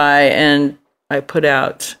went by, and I put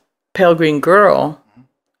out Pale Green Girl,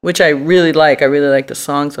 which I really like. I really like the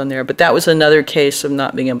songs on there, but that was another case of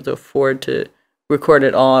not being able to afford to record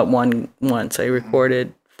it all at once. I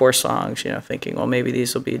recorded 4 songs, thinking, well, maybe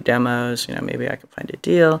these will be demos, maybe I can find a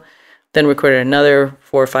deal. Then recorded another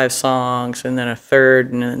 4 or 5 songs, and then a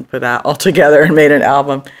third, and then put that all together and made an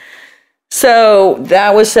album. So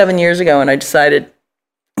that was 7 years ago, and I decided,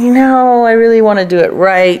 I really want to do it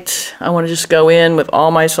right. I want to just go in with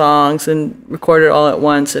all my songs and record it all at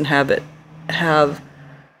once and have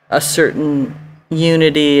a certain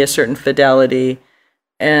unity, a certain fidelity.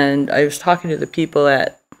 And I was talking to the people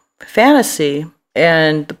at Fantasy,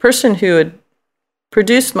 and the person who had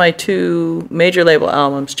produced my 2 major label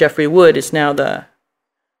albums, Jeffrey Wood, is now the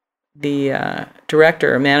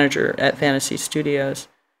director or manager at Fantasy Studios.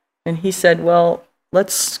 And he said, well,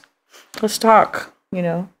 let's talk,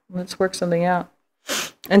 let's work something out.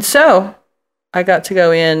 And so I got to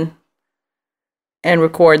go in and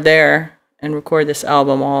record there and record this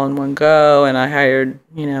album all in one go. And I hired,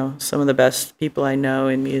 some of the best people I know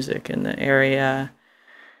in music in the area.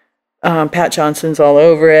 Pat Johnson's all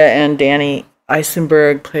over it, and Danny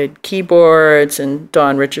Eisenberg played keyboards, and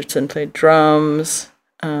Don Richardson played drums.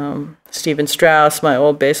 Steven Strauss, my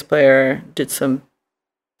old bass player, did some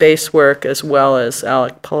bass work, as well as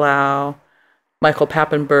Alec Palau. Michael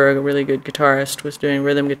Pappenberg, a really good guitarist, was doing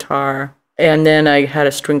rhythm guitar. And then I had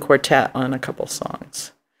a string quartet on a couple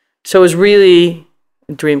songs. So it was really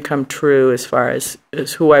a dream come true as far as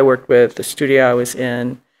who I worked with, the studio I was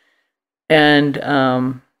in. And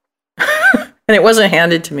and it wasn't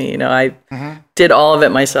handed to me. I did all of it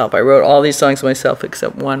myself. I wrote all these songs myself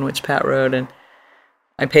except one, which Pat wrote, and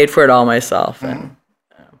I paid for it all myself and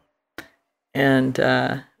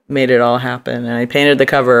made it all happen. And I painted the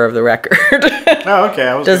cover of the record. Oh, okay.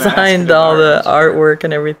 I was designed all the artwork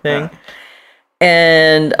and everything. Yeah.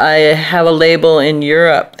 And I have a label in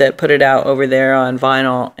Europe that put it out over there on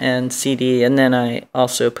vinyl and CD, and then I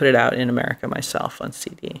also put it out in America myself on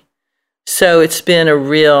CD. So it's been a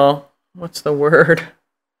real, what's the word?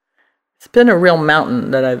 It's been a real mountain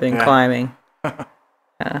that I've been climbing.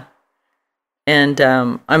 Yeah. And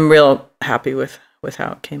I'm real happy with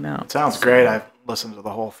how it came out. It sounds great. I've listened to the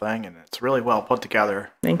whole thing, and it's really well put together.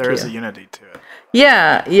 There is a unity to it.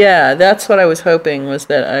 Yeah. That's what I was hoping, was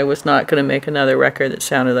that I was not going to make another record that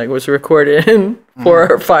sounded like it was recorded in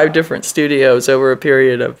 4 or 5 different studios over a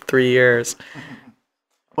period of 3 years.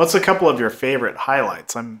 What's a couple of your favorite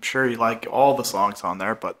highlights? I'm sure you like all the songs on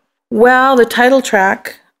there, but... Well, the title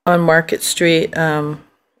track on Market Street,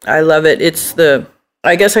 I love it.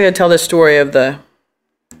 I guess I could tell the story of the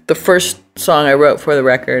first song I wrote for the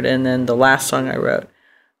record and then the last song I wrote.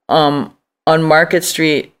 On Market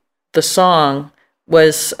Street, the song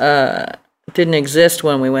didn't exist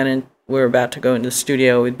when we were about to go into the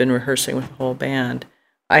studio. We'd been rehearsing with the whole band.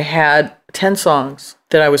 I had 10 songs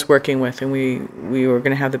that I was working with, and we were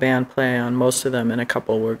going to have the band play on most of them, and a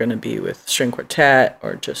couple were going to be with string quartet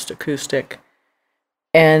or just acoustic.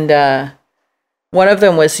 And one of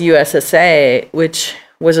them was USSA, which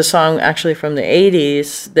was a song actually from the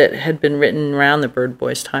 80s that had been written around the Bird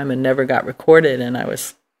Boys time and never got recorded. And I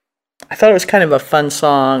thought it was kind of a fun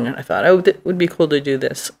song, and I thought, it would be cool to do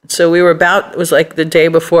this. So it was like the day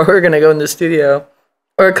before we were going to go in the studio,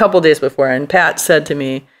 or a couple days before, and Pat said to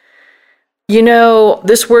me,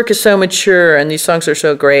 this work is so mature and these songs are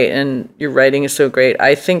so great and your writing is so great.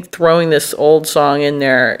 I think throwing this old song in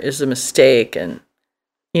there is a mistake, and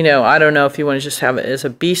I don't know if you want to just have it as a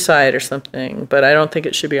B-side or something, but I don't think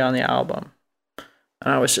it should be on the album.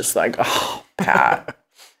 And I was just like, oh, Pat.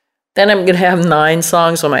 Then I'm going to have 9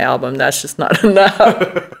 songs on my album. That's just not enough.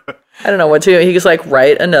 I don't know what to do. He was like,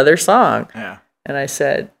 write another song. Yeah. And I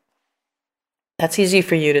said, that's easy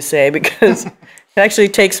for you to say, because it actually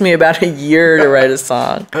takes me about a year to write a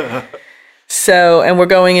song. So, and we're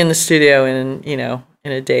going in the studio in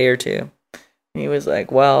a day or two. And he was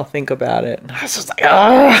like, well, think about it. And I was just like,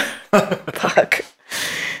 fuck.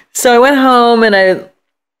 So I went home and I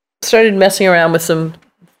started messing around with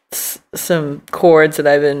some chords that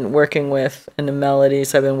I've been working with and the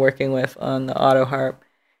melodies I've been working with on the auto harp.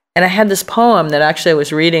 And I had this poem that actually I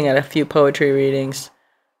was reading at a few poetry readings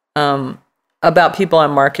about people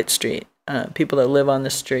on Market Street, people that live on the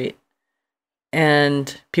street,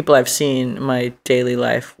 and people I've seen in my daily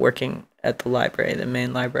life working at the library, the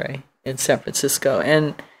main library in San Francisco.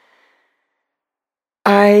 And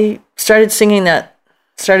I started singing that,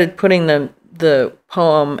 started putting the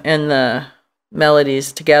poem and the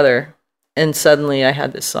melodies together, and suddenly I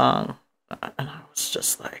had this song, and I was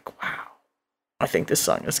just like, wow, I think this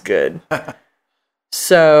song is good.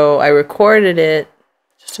 So I recorded it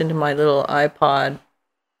just into my little iPod,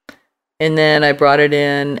 and then I brought it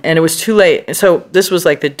in, and it was too late. So this was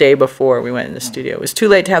like the day before we went in the studio. It was too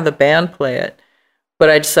late to have the band play it, but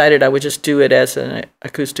I decided I would just do it as an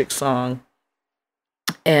acoustic song.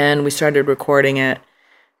 And we started recording it,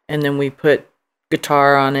 and then we put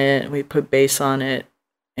guitar on it, and we put bass on it,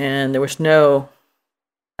 and there was I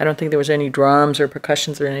don't think there was any drums or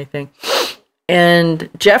percussions or anything. And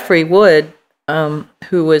Jeffrey Wood,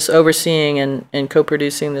 who was overseeing and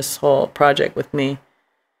co-producing this whole project with me,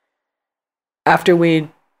 after we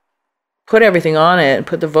put everything on it and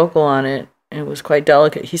put the vocal on it, and it was quite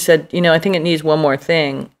delicate, he said, I think it needs one more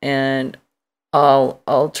thing, and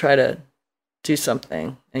I'll try to do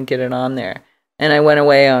something and get it on there. And I went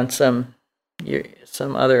away on some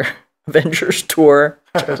other Avengers tour,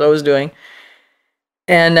 which I was always doing.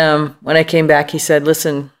 And when I came back, he said,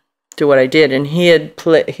 listen to what I did. And he had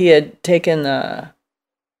taken the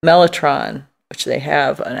Mellotron, which they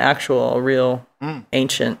have, an actual real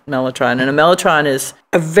ancient Mellotron. And a Mellotron is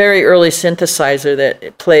a very early synthesizer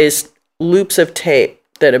that plays loops of tape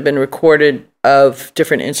that have been recorded of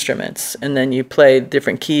different instruments. And then you play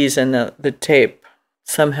different keys, and the tape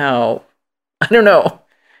somehow, I don't know,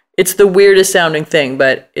 it's the weirdest sounding thing,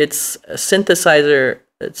 but it's a synthesizer.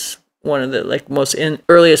 It's one of the most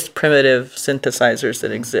earliest primitive synthesizers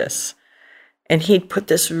that exists. And he'd put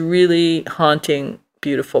this really haunting,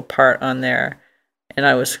 beautiful part on there. And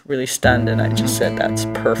I was really stunned, and I just said, that's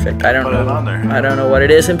perfect. I don't know. Put it on there. I don't know what it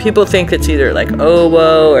is. And people think it's either like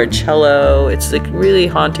oboe or cello. It's like really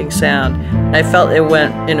haunting sound. And I felt it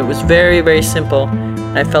went, and it was very, very simple.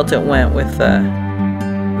 And I felt it went with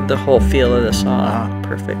the whole feel of the song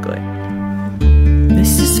perfectly.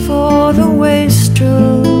 This is for the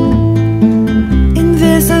wastrel,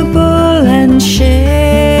 invisible and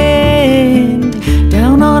shamed,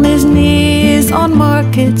 down on his knees on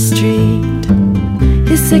Market Street.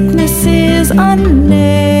 His sickness is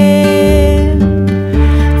unnamed.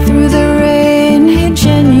 Through the rain he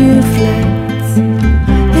genuflects.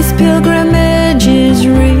 His pilgrimage is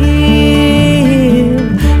real.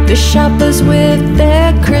 The shoppers with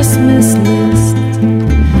their Christmas list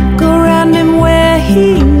go round him where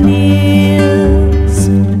he kneels.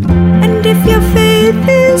 And if your faith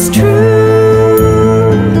is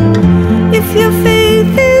true, if your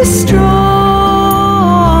faith is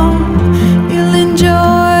strong, you'll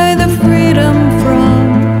enjoy the freedom from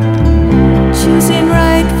choosing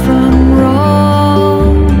right from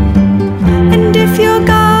wrong. And if your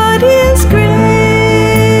God is great,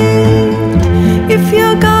 if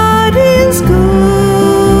your God is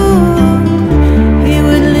good, he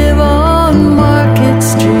would live on Market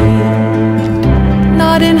Street,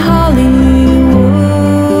 not in Hollywood.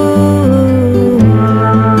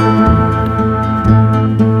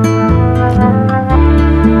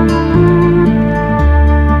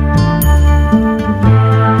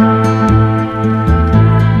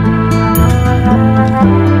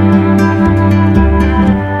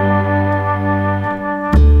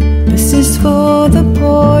 This is for the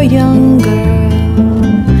poor young girl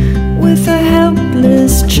with a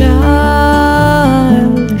helpless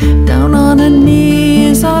child, down on her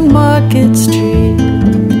knees on Market Street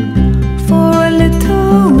for a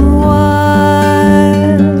little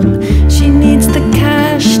while. She needs the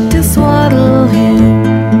cash to swaddle him,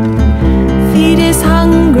 feed his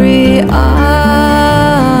hungry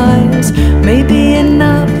eyes, maybe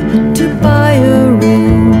enough to buy a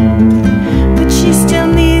room, but she still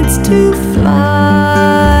needs to fly.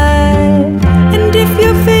 And if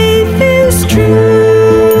your faith is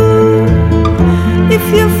true, if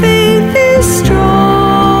your faith is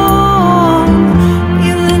strong,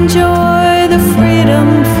 you'll enjoy the freedom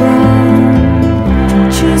from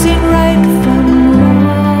choosing right from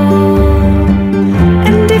wrong.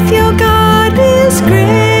 And if your God is great,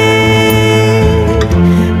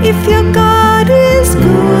 if your God is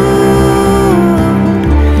good,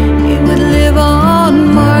 he would live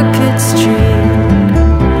on Market Street,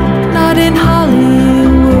 not in Hollywood.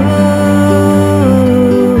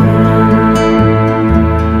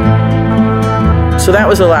 So that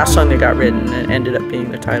was the last song that got written and ended up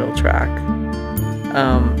being the title track.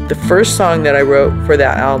 The first song that I wrote for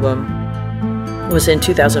that album was in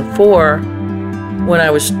 2004 when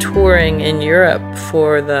I was touring in Europe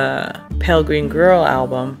for the Pale Green Girl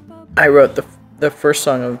album. I wrote the first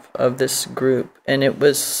song of this group, and it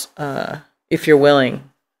was If You're Willing.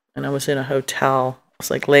 And I was in a hotel. It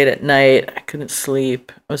was like late at night. I couldn't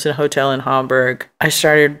sleep. I was in a hotel in Hamburg. I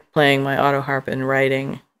started playing my auto harp and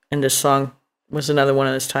writing, and this song was another one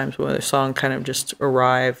of those times where the song kind of just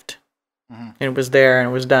arrived, and it was there and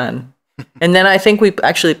it was done. And then I think we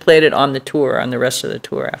actually played it on the tour, on the rest of the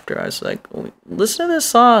tour after. I was like, listen to this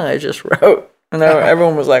song I just wrote. And then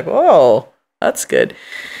everyone was like, oh, that's good.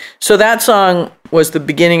 So that song was the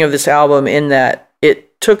beginning of this album in that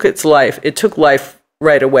it took its life. It took life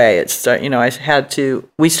right away. It's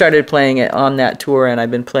we started playing it on that tour, and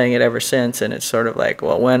I've been playing it ever since. And it's sort of like,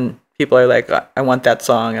 well, when people are like, I want that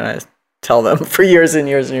song, and I tell them for years and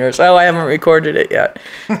years and years, oh, I haven't recorded it yet.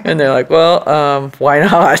 And they're like, well, why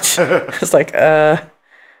not? It's like,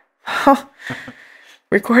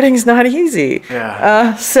 recording's not easy.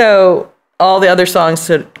 Yeah. So all the other songs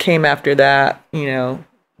that came after that,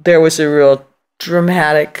 there was a real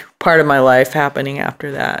dramatic part of my life happening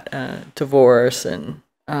after that, divorce and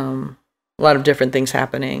a lot of different things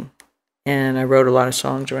happening. And I wrote a lot of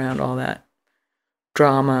songs around all that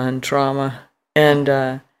drama and trauma.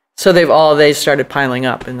 And so they started piling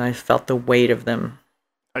up, and I felt the weight of them.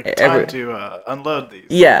 Like time to unload these.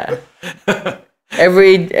 Yeah.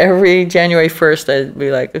 Every January 1st, I'd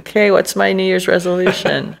be like, okay, what's my New Year's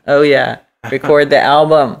resolution? Oh, yeah, record the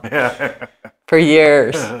album. Yeah. For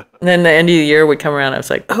years. And then the end of the year would come around. I was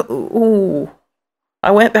like, oh,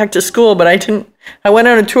 I went back to school, but I went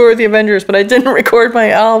on a tour with the Avengers, but I didn't record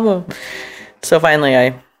my album. So finally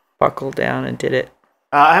I buckled down and did it.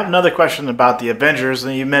 I have another question about the Avengers.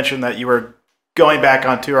 And you mentioned that you were going back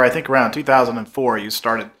on tour. I think around 2004, you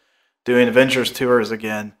started doing Avengers tours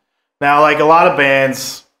again. Now, like a lot of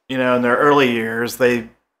bands, in their early years, they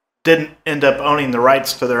didn't end up owning the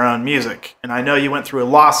rights to their own music. And I know you went through a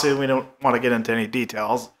lawsuit. We don't want to get into any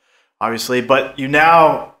details, obviously, but you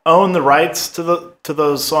now own the rights to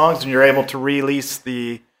those songs, and you're able to release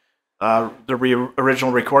the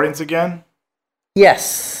original recordings again?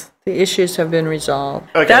 Yes. The issues have been resolved.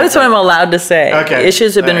 Okay, that is what I'm allowed to say. Okay. The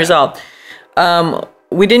issues have been resolved.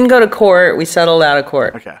 We didn't go to court. We settled out of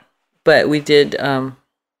court. Okay. But we did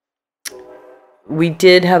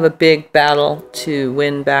have a big battle to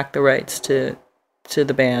win back the rights to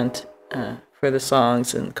the band for the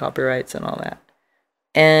songs and copyrights and all that.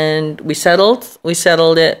 And we settled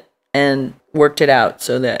it and worked it out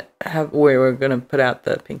so that we were going to put out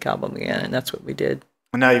the Pink Album again, and that's what we did.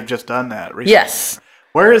 And now you've just done that recently. Yes.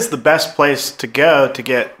 Where is the best place to go to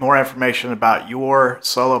get more information about your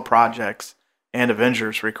solo projects and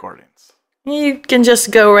Avengers recordings? You can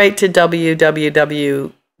just go right to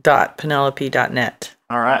www.penelope.net.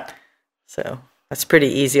 All right. So that's pretty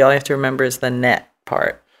easy. All you have to remember is the net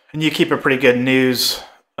part. And you keep a pretty good news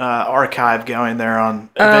archive going there on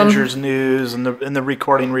Avengers news and the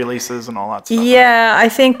recording releases and all that stuff. Yeah, I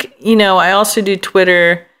think, I also do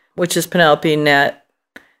Twitter, which is Penelope Net.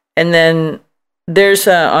 And then there's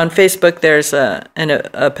on Facebook, there's a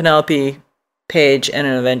Penelope page and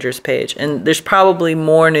an Avengers page. And there's probably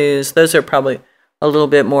more news. Those are probably a little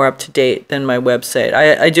bit more up to date than my website.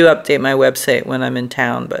 I do update my website when I'm in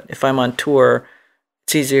town, but if I'm on tour,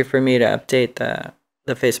 it's easier for me to update the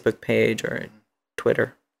Facebook page or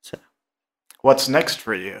Twitter. So, what's next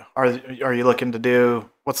for you? Are you looking to do?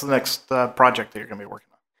 What's the next project that you're going to be working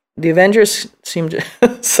on? The Avengers seem to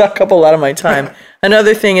suck up a lot of my time.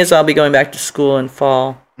 Another thing is I'll be going back to school in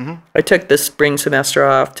fall. Mm-hmm. I took the spring semester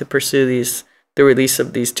off to pursue the release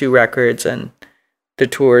of these 2 records and the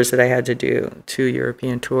tours that I had to do, 2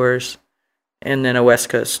 European tours, and then a West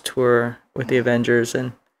Coast tour with the Avengers.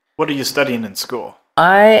 And what are you studying in school?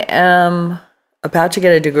 I am about to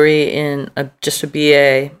get a degree in just a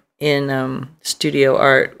BA in studio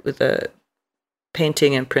art with a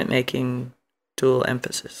painting and printmaking dual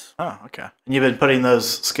emphasis. Oh, okay. And you've been putting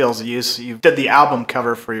those skills to use. You did the album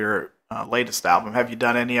cover for your latest album. Have you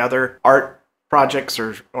done any other art projects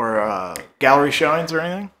or gallery showings or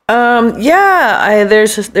anything? Yeah,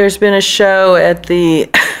 there's been a show at the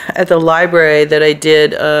library that I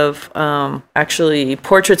did of actually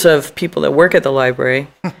portraits of people that work at the library,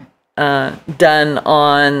 done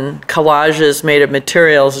on collages made of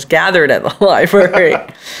materials gathered at the library,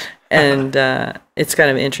 and it's kind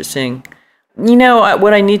of interesting.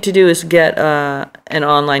 What I need to do is get an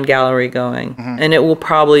online gallery going, and it will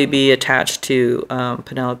probably be attached to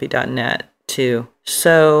Penelope.net too.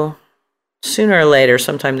 So sooner or later,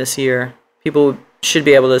 sometime this year, people should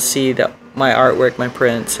be able to see my artwork, my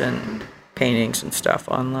prints, and paintings and stuff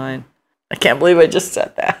online. I can't believe I just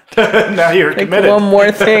said that. Now you're committed. One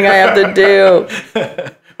more thing I have to do.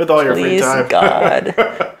 With all your free time. Please, God.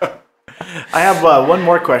 I have one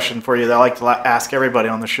more question for you that I like to ask everybody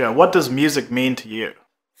on the show. What does music mean to you?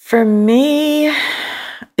 For me, it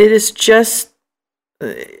is just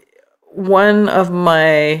one of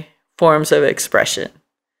my forms of expression.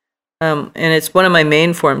 And it's one of my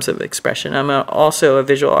main forms of expression. I'm also a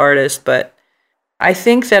visual artist, but I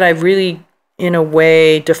think that I've really, in a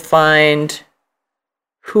way, defined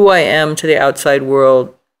who I am to the outside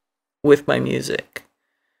world with my music.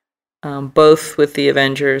 Both with the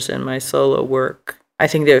Avengers and my solo work. I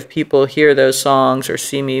think that if people hear those songs or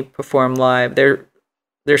see me perform live, they're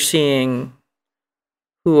seeing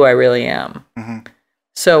who I really am.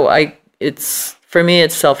 So for me,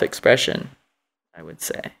 it's self-expression, I would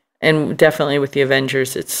say. And definitely with the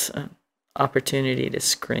Avengers, it's an opportunity to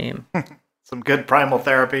scream. Some good primal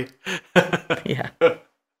therapy. Yeah.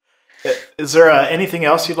 Is there anything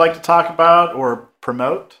else you'd like to talk about or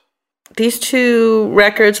promote? These 2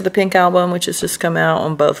 records, the Pink Album, which has just come out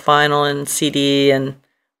on both vinyl and CD, and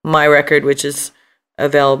my record, which is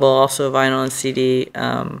available also vinyl and CD.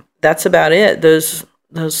 That's about it. Those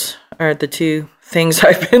are the 2 things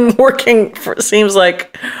I've been working for. Seems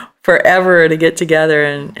like forever to get together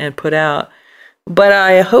and put out. But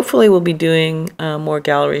I hopefully will be doing more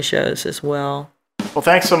gallery shows as well. Well,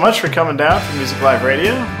 thanks so much for coming down to Music Live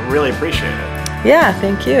Radio. I really appreciate it. Yeah,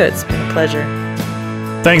 thank you. It's been a pleasure.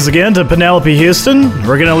 Thanks again to Penelope Houston.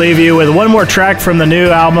 We're going to leave you with one more track from the new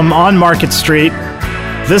album On Market Street.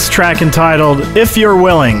 This track entitled If You're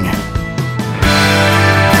Willing.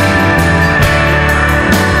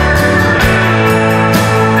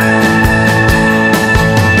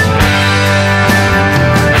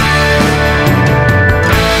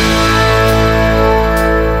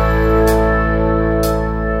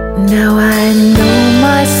 Now I know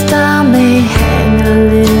my style may hang a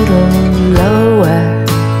little lower.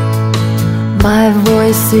 My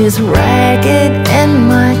voice is ragged and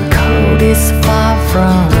my coat is far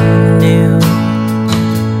from new.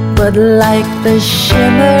 But like the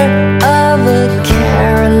shimmer of a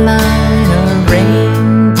Carolina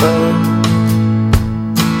rainbow,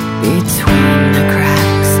 between the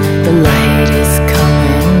cracks the light is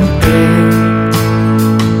coming through.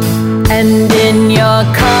 And in your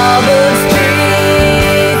cobbled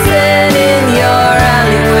streets and in your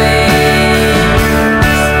alleyways,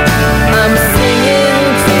 I'm singing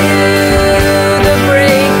to the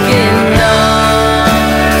breaking dawn.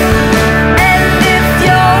 And if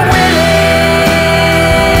you're willing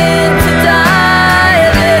to die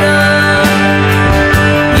a little,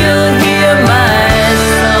 you'll hear my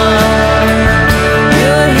song.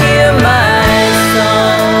 You'll hear my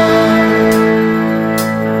song.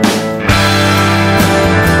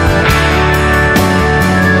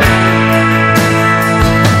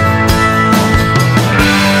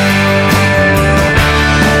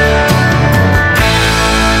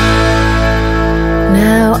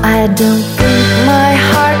 Now I don't think my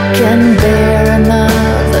heart can bear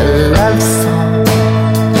another love song.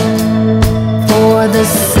 For the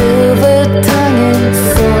silver-tongued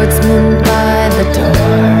swordsman by the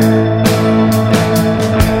door,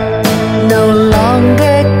 no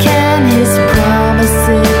longer can his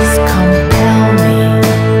promises compel me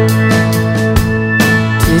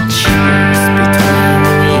to choose between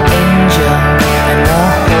the angel and the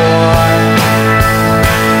whore.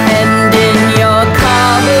 And in your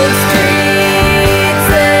cobbled streets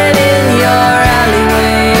and in your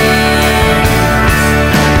alleyways,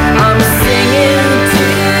 I'm singing to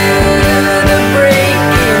the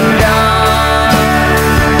breaking dawn.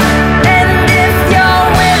 And if you're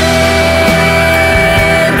willing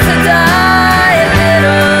to die a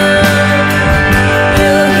little,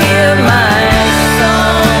 you'll hear my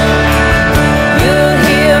song. You'll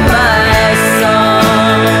hear my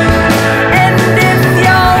song. And if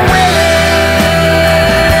you're willing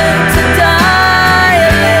to die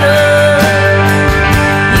a little,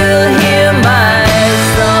 you'll hear my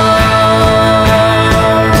song.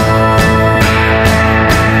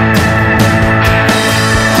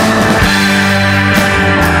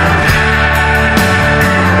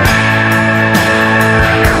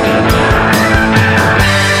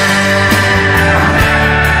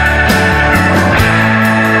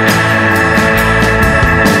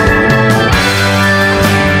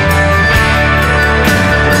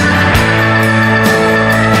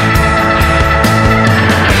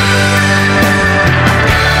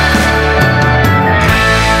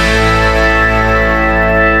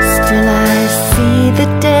 Still I see the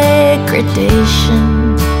degradation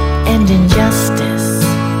and injustice,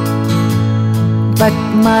 but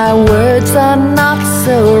my words are not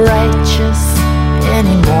so righteous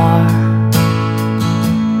anymore.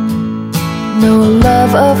 No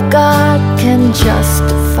love of God can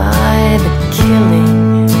justify the killing